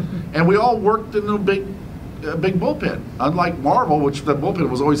know. And we all worked in a big bullpen. Unlike Marvel, which the bullpen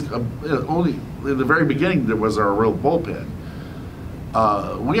was always only in the very beginning there was our real bullpen.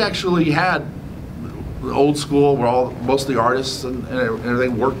 We actually had the old school where most of the artists and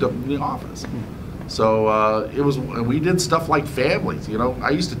everything worked up in the office. So we did stuff like families, you know. I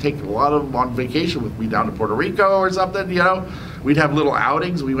used to take a lot of them on vacation with me down to Puerto Rico or something, you know. We'd have little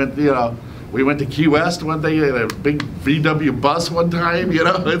outings. We went to Key West one day in a big VW bus one time, you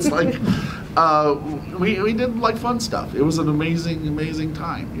know. It's like, we did like fun stuff. It was an amazing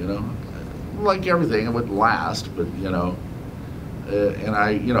time, you know. Like everything, it wouldn't last, but you know, and I,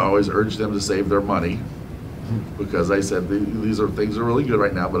 you know, always urged them to save their money because I said these things are really good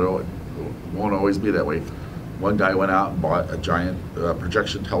right now, but it won't always be that way. One guy went out and bought a giant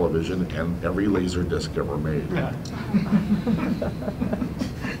projection television and every laser disc ever made.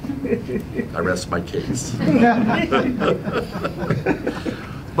 I rest my case.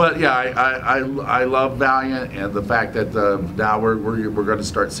 But yeah, I love Valiant and the fact that now we're going to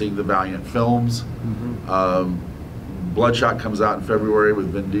start seeing the Valiant films. Bloodshot comes out in February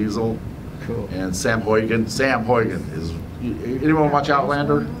with Vin Diesel. Cool. And Sam Huygens is. Anyone watch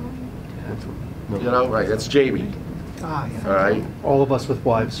Outlander? You know, right? That's Jamie. Ah, yeah. All right. All of us with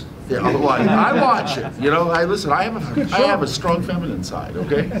wives. Yeah, otherwise, I watch it. You know, I listen. I have a strong feminine side.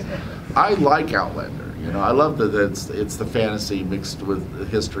 Okay, I like Outlander. You know, I love that it's the fantasy mixed with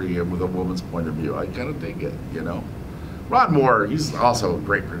history and with a woman's point of view. I kind of dig it. You know, Ron Moore, he's also a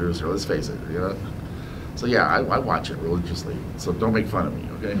great producer. Let's face it. You know, so yeah, I watch it religiously. So don't make fun of me,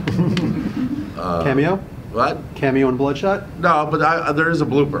 okay? Cameo? What? Cameo in Bloodshot? No, but there is a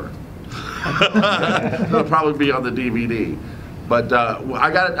blooper. It'll probably be on the DVD. But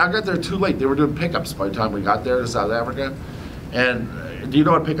I got there too late. They were doing pickups by the time we got there to South Africa. And do you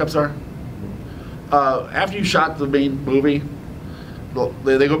know what pickups are? After you shot the main movie,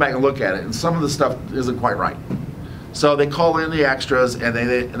 they go back and look at it, and some of the stuff isn't quite right. So they call in the extras, and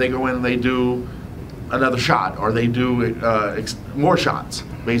they go in and they do another shot, or they do more shots,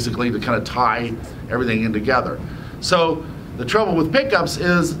 basically, to kind of tie everything in together. So the trouble with pickups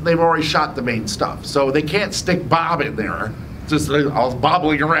is they've already shot the main stuff, so they can't stick Bob in there. Just all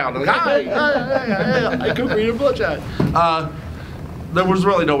bobbling around. Like, hi, I co-created Bloodshot. There was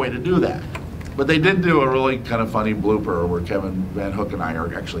really no way to do that. But they did do a really kind of funny blooper where Kevin Van Hook and I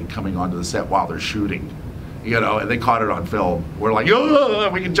are actually coming onto the set while they're shooting. You know, and they caught it on film. We're like, oh,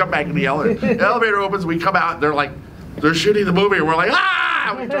 we can jump back in the elevator. The elevator opens, we come out, they're shooting the movie, and we're like,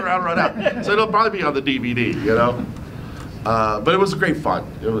 ah! We turn around and run out. So it'll probably be on the DVD, you know? But it was great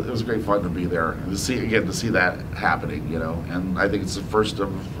fun. It was great fun to be there and to see that happening, you know. And I think it's the first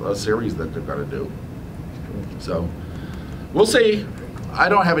of a series that they're going to do. So we'll see. I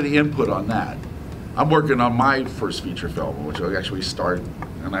don't have any input on that. I'm working on my first feature film, which will actually start.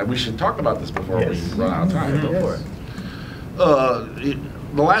 And we should talk about this before we run out of time. Go for it.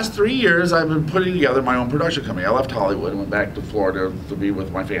 the last 3 years, I've been putting together my own production company. I left Hollywood and went back to Florida to be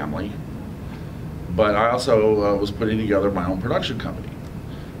with my family. But I also was putting together my own production company.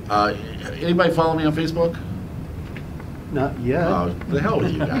 Anybody follow me on Facebook? Not yet. Oh, the hell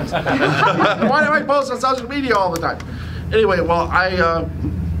with you guys. Why do I post on social media all the time? Anyway, well,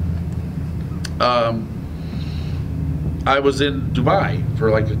 I was in Dubai for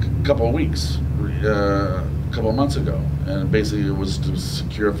like a couple of weeks, a couple of months ago, and basically it was to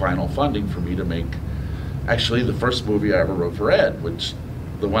secure final funding for me to make actually the first movie I ever wrote for Ed, which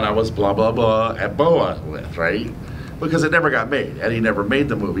the one I was blah blah blah at BOA with, right? Because it never got made. Eddie never made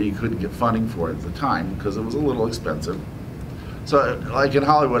the movie. He couldn't get funding for it at the time because it was a little expensive. So, like in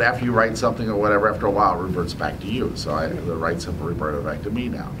Hollywood, after you write something or whatever, after a while it reverts back to you. So the rights have reverted back to me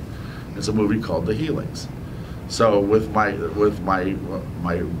now. It's a movie called The Helix. So with my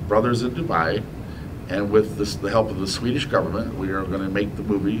brothers in Dubai, and with the help of the Swedish government, we are going to make the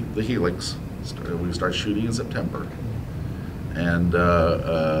movie The Helix. We start shooting in September, and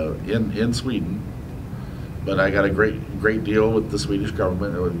in Sweden. But I got a great deal with the Swedish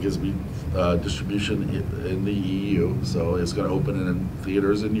government. It gives me distribution in the EU, so it's going to open in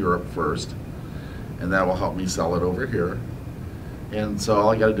theaters in Europe first, and that will help me sell it over here. And so all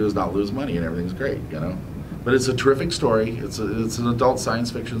I got to do is not lose money, and everything's great, you know. But it's a terrific story. It's an adult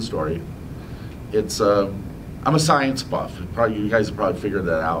science fiction story. I'm a science buff. You guys have probably figured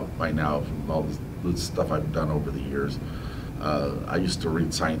that out by now from all the stuff I've done over the years. I used to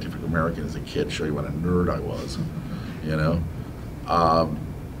read Scientific American as a kid, show you what a nerd I was, you know.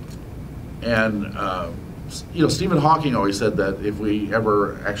 You know, Stephen Hawking always said that if we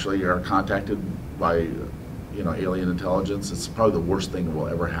ever actually are contacted by, you know, alien intelligence, it's probably the worst thing that will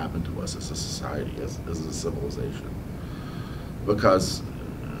ever happen to us as a society, as a civilization, because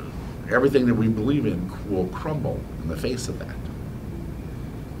everything that we believe in will crumble in the face of that.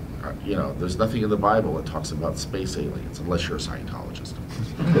 You know, there's nothing in the Bible that talks about space aliens, unless you're a Scientologist.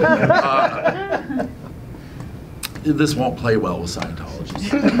 This won't play well with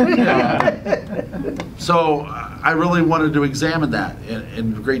Scientologists. So I really wanted to examine that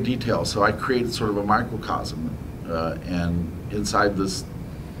in great detail. So I created sort of a microcosm, and inside this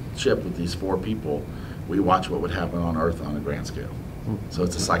ship with these 4 people, we watch what would happen on Earth on a grand scale. So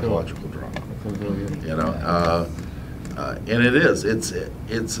it's a psychological drama, you know. And it is.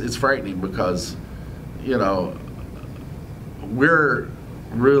 It's frightening because, you know, we're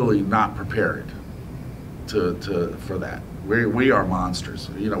really not prepared for that. We are monsters.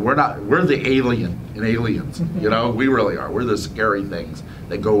 You know, we're the alien in Aliens. You know, we really are. We're the scary things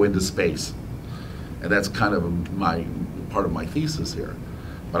that go into space, and that's kind of part of my thesis here.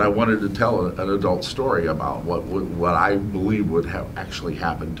 But I wanted to tell an adult story about what I believe would have actually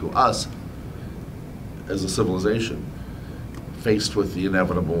happened to us as a civilization, faced with the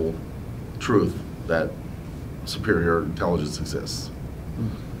inevitable truth that superior intelligence exists.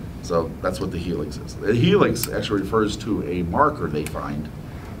 So that's what the helix is. The helix actually refers to a marker they find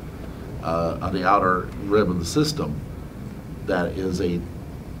on the outer rim of the system that is a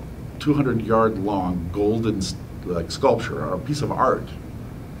 200-yard long golden sculpture, or a piece of art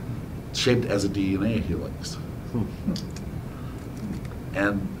shaped as a DNA helix.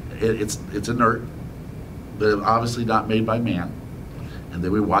 And it's inert, but obviously not made by man. And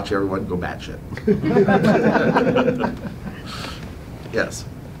then we watch everyone go batshit. Yes.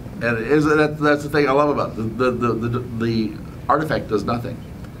 And that's the thing I love about it. The artifact does nothing.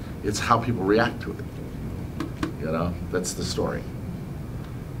 It's how people react to it. You know, that's the story.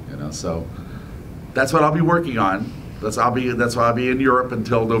 You know, so that's what I'll be working on. That's why I'll be in Europe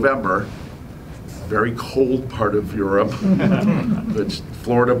until November. Very cold part of Europe, which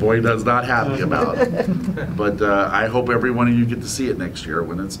Florida boy does not happy about. But I hope every one of you get to see it next year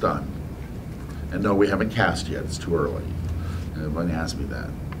when it's done. And no, we haven't cast yet. It's too early. Everybody asked me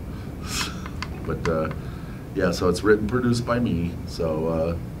that. But yeah, so it's written, produced by me.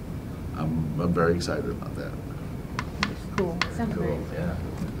 So I'm very excited about that. Cool. Sounds great. Yeah.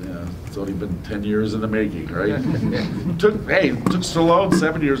 Yeah, it's only been 10 years in the making, right? took Stallone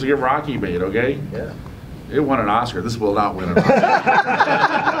 7 years to get Rocky made, okay? Yeah. It won an Oscar. This will not win an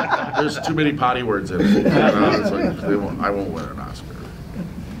Oscar. There's too many potty words in it. You know, it's like, I won't win an Oscar.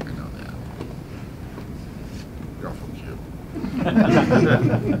 I know that. You're awful cute.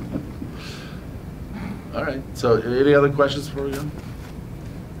 All right, so any other questions before we go?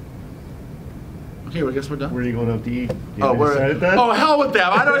 Okay, well, I guess we're done. Where are you going out to eat? Oh, hell with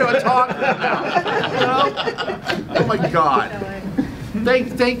them. I don't even talk to them now. You know? Oh, my God.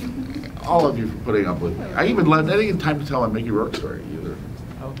 Thank all of you for putting up with me. I didn't get time to tell my Mickey Rourke story either.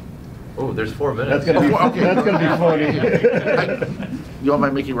 Oh, there's 4 minutes. That's gonna be funny. You want my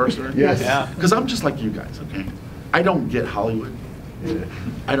Mickey Rourke story? Yes. Yeah. Because I'm just like you guys, okay? I don't get Hollywood.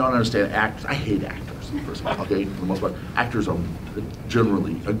 I don't understand actors. I hate actors, first of all, okay? For the most part, actors are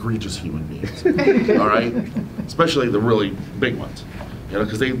generally egregious human beings, all right? Especially the really big ones, you know,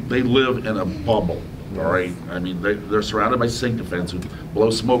 because they live in a bubble, all right? I mean, they're surrounded by sycophants who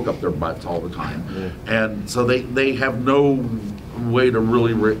blow smoke up their butts all the time. And so they have no way to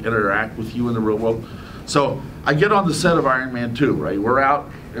really interact with you in the real world. So I get on the set of Iron Man 2, right? We're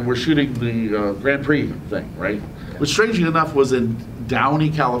out and we're shooting the Grand Prix thing, right? Which strangely enough was in Downey,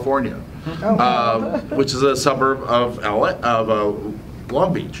 California, which is a suburb of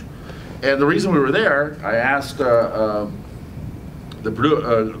Long Beach. And the reason we were there, I asked the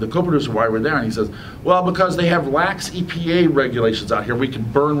co-producer why we're there, and he says, well, because they have lax EPA regulations out here, we can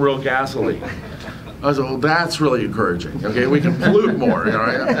burn real gasoline. I said, well, that's really encouraging. Okay, we can pollute more. You know,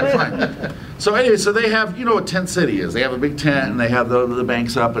 right? That's fine. So anyway, so they have, you know what Tent City is. They have a big tent, and they have the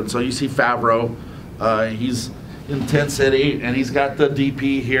banks up, and so you see Favreau. He's in Tent City, and he's got the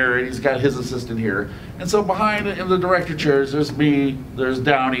DP here, and he's got his assistant here. And so behind in the director chairs, there's me, there's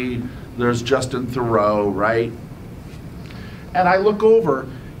Downey, there's Justin Theroux, right? And I look over,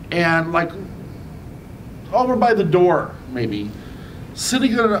 and like over by the door, maybe,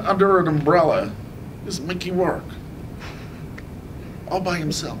 sitting under an umbrella, is Mickey Rourke, all by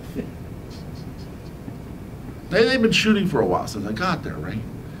himself. They've been shooting for a while since I got there, right?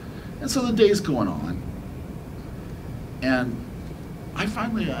 And so the day's going on, and I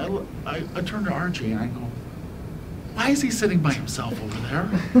finally, I turn to Archie and I go, why is he sitting by himself over there?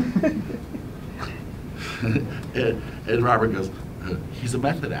 and Robert goes, he's a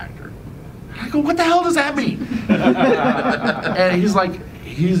method actor. And I go, what the hell does that mean? And he's like,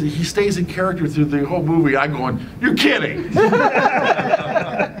 he stays in character through the whole movie. I'm going, you're kidding.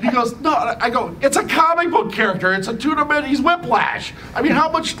 He goes, no. I go, it's a comic book character. It's a tuna-man. He's Whiplash. I mean,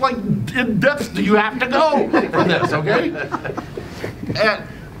 how much like in depth do you have to go for this? Okay.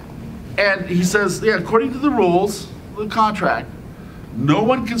 And he says, yeah, according to the rules, the contract, no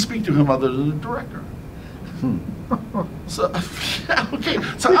one can speak to him other than the director. So, okay.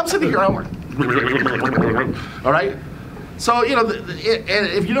 So I'm sitting here. I'm like, all right. So, you know, and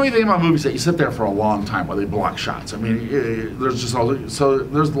if you know anything about movies, that you sit there for a long time while they block shots. I mean, there's just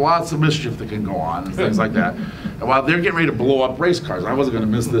there's lots of mischief that can go on and things like that. And while they're getting ready to blow up race cars, I wasn't going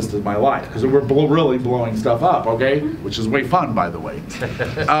to miss this in my life because we're really blowing stuff up, okay? Which is way fun, by the way.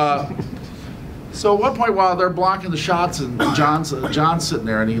 So at one point while they're blocking the shots, and John's sitting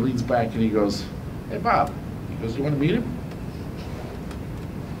there, and he leans back and he goes, "Hey, Bob," he goes, "You want to meet him?"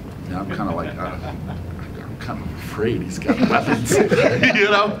 And I'm kind of like, I'm kind of afraid he's got weapons. You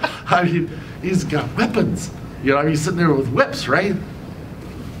know, I mean, he's got weapons. You know, he's sitting there with whips, right?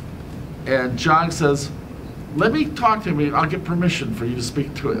 And John says, "Let me talk to him. I'll get permission for you to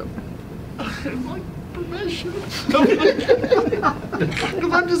speak to him." I'm like, permission? Because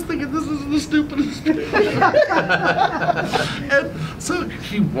I'm just thinking this is the stupidest thing. And so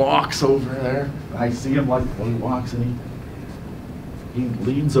he walks over there. I see him like when he walks, and he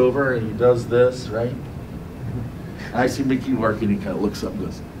leans over and he does this, right? And I see Mickey working, and he kind of looks up and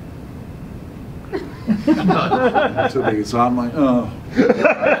goes to me. So I'm like, oh.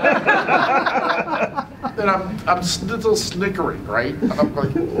 And I'm still snickering, right? And I'm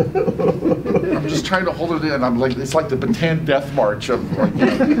like, I'm just trying to hold it in. I'm like, it's like the Bataan Death March of, like, you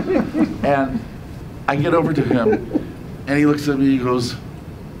know. And I get over to him, and he looks at me. He goes,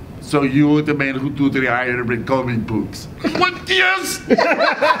 "So you are the man who do the Iron comic books?" I'm like, "Yes."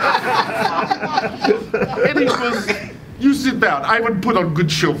 And he goes, "You sit down. I would put on a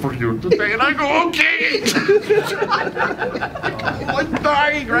good show for you today." And I go, "Okay." I'm like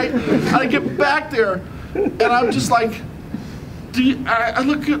dying, right? And I get back there, and I'm just like, I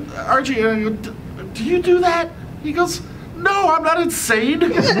look at Archie and I go, "Do you do that?" He goes, "No, I'm not insane." You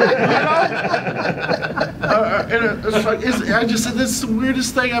know? And it's like, I just said, "This is the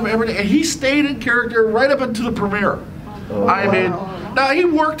weirdest thing I've ever done." And he stayed in character right up until the premiere. I mean, now he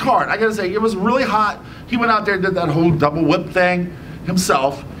worked hard. I gotta say, it was really hot. He went out there and did that whole double whip thing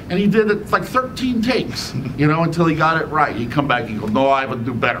himself, and he did it like 13 takes, you know, until he got it right. He'd come back and go, "No, I would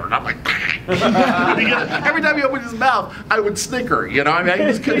do better." And I'm like, every time he opened his mouth, I would snicker, you know. I mean, I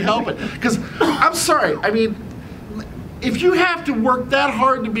just couldn't help it. Because, I'm sorry, I mean, if you have to work that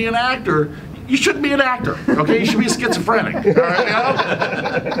hard to be an actor, you shouldn't be an actor, okay? You should be schizophrenic, all right, you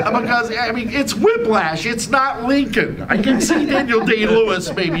know? Because, I mean, it's Whiplash, it's not Lincoln. I can see Daniel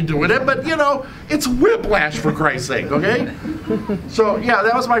Day-Lewis maybe doing it, but, you know, it's Whiplash, for Christ's sake, okay? So, yeah,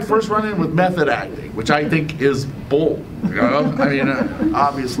 that was my first run-in with method acting, which I think is bull, you know? I mean,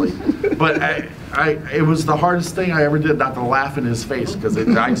 obviously. But it was the hardest thing I ever did not to laugh in his face, because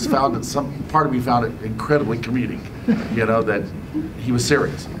I just found that some part of me found it incredibly comedic, you know, that he was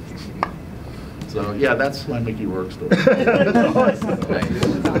serious. So yeah, that's my Mickey Rourke story.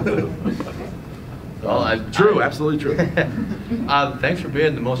 Well, true, absolutely true. Thanks for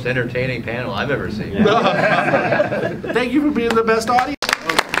being the most entertaining panel I've ever seen. Thank you for being the best audience.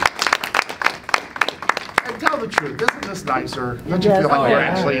 And tell the truth, isn't this nicer? Don't you feel like we're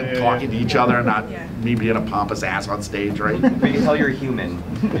actually talking to each other and not me being a pompous ass on stage, right? But you can tell you're human.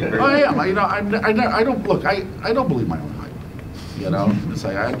 I am. You know, I don't look. I don't believe my own hype. You know, it's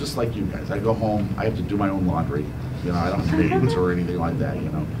like I'm just like you guys. I go home. I have to do my own laundry. You know, I don't have maids or anything like that. You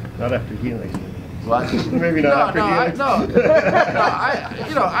know. Not after healing. What? Maybe not after healing.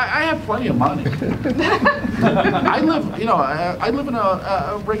 I have plenty of money. I live in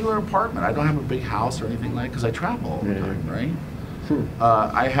a regular apartment. I don't have a big house or anything like that because I travel all the time, right?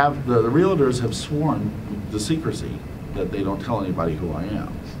 I have the realtors have sworn to secrecy that they don't tell anybody who I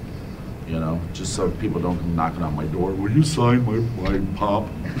am. You know, just so people don't come knocking on my door. Will you sign my pop?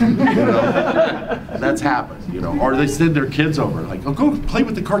 You know, that's happened. You know, or they send their kids over, like, oh, go play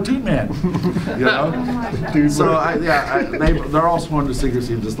with the cartoon man. You know, so they're all sworn to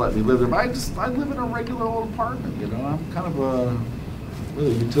secrecy and just let me live there. But I live in a regular old apartment. You know, I'm kind of a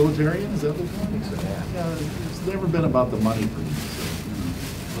utilitarian. Is that the term? Yeah, it's never been about the money for me. So, you know,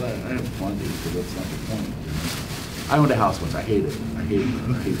 but I have plenty, so that's not the point. You know? I owned a house once. I hate it. I hate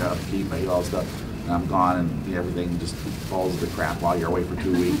the upkeep. I hate all the stuff. And I'm gone, and everything just falls to crap while you're away for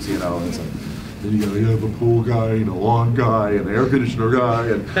 2 weeks. You know, and it's like then you have a pool guy and a lawn guy and an air conditioner guy,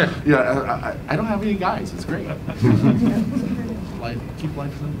 and yeah, I don't have any guys. It's great. Keep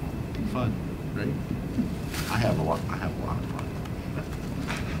life simple, fun, right? I have a lot of fun.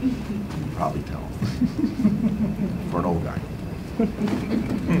 You can probably tell for an old guy.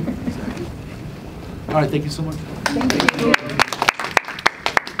 Exactly. All right, thank you so much. Thank you.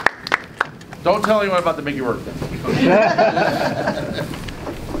 Don't tell anyone about the Mickey Rourke thing.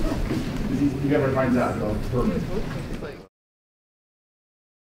 He never finds out.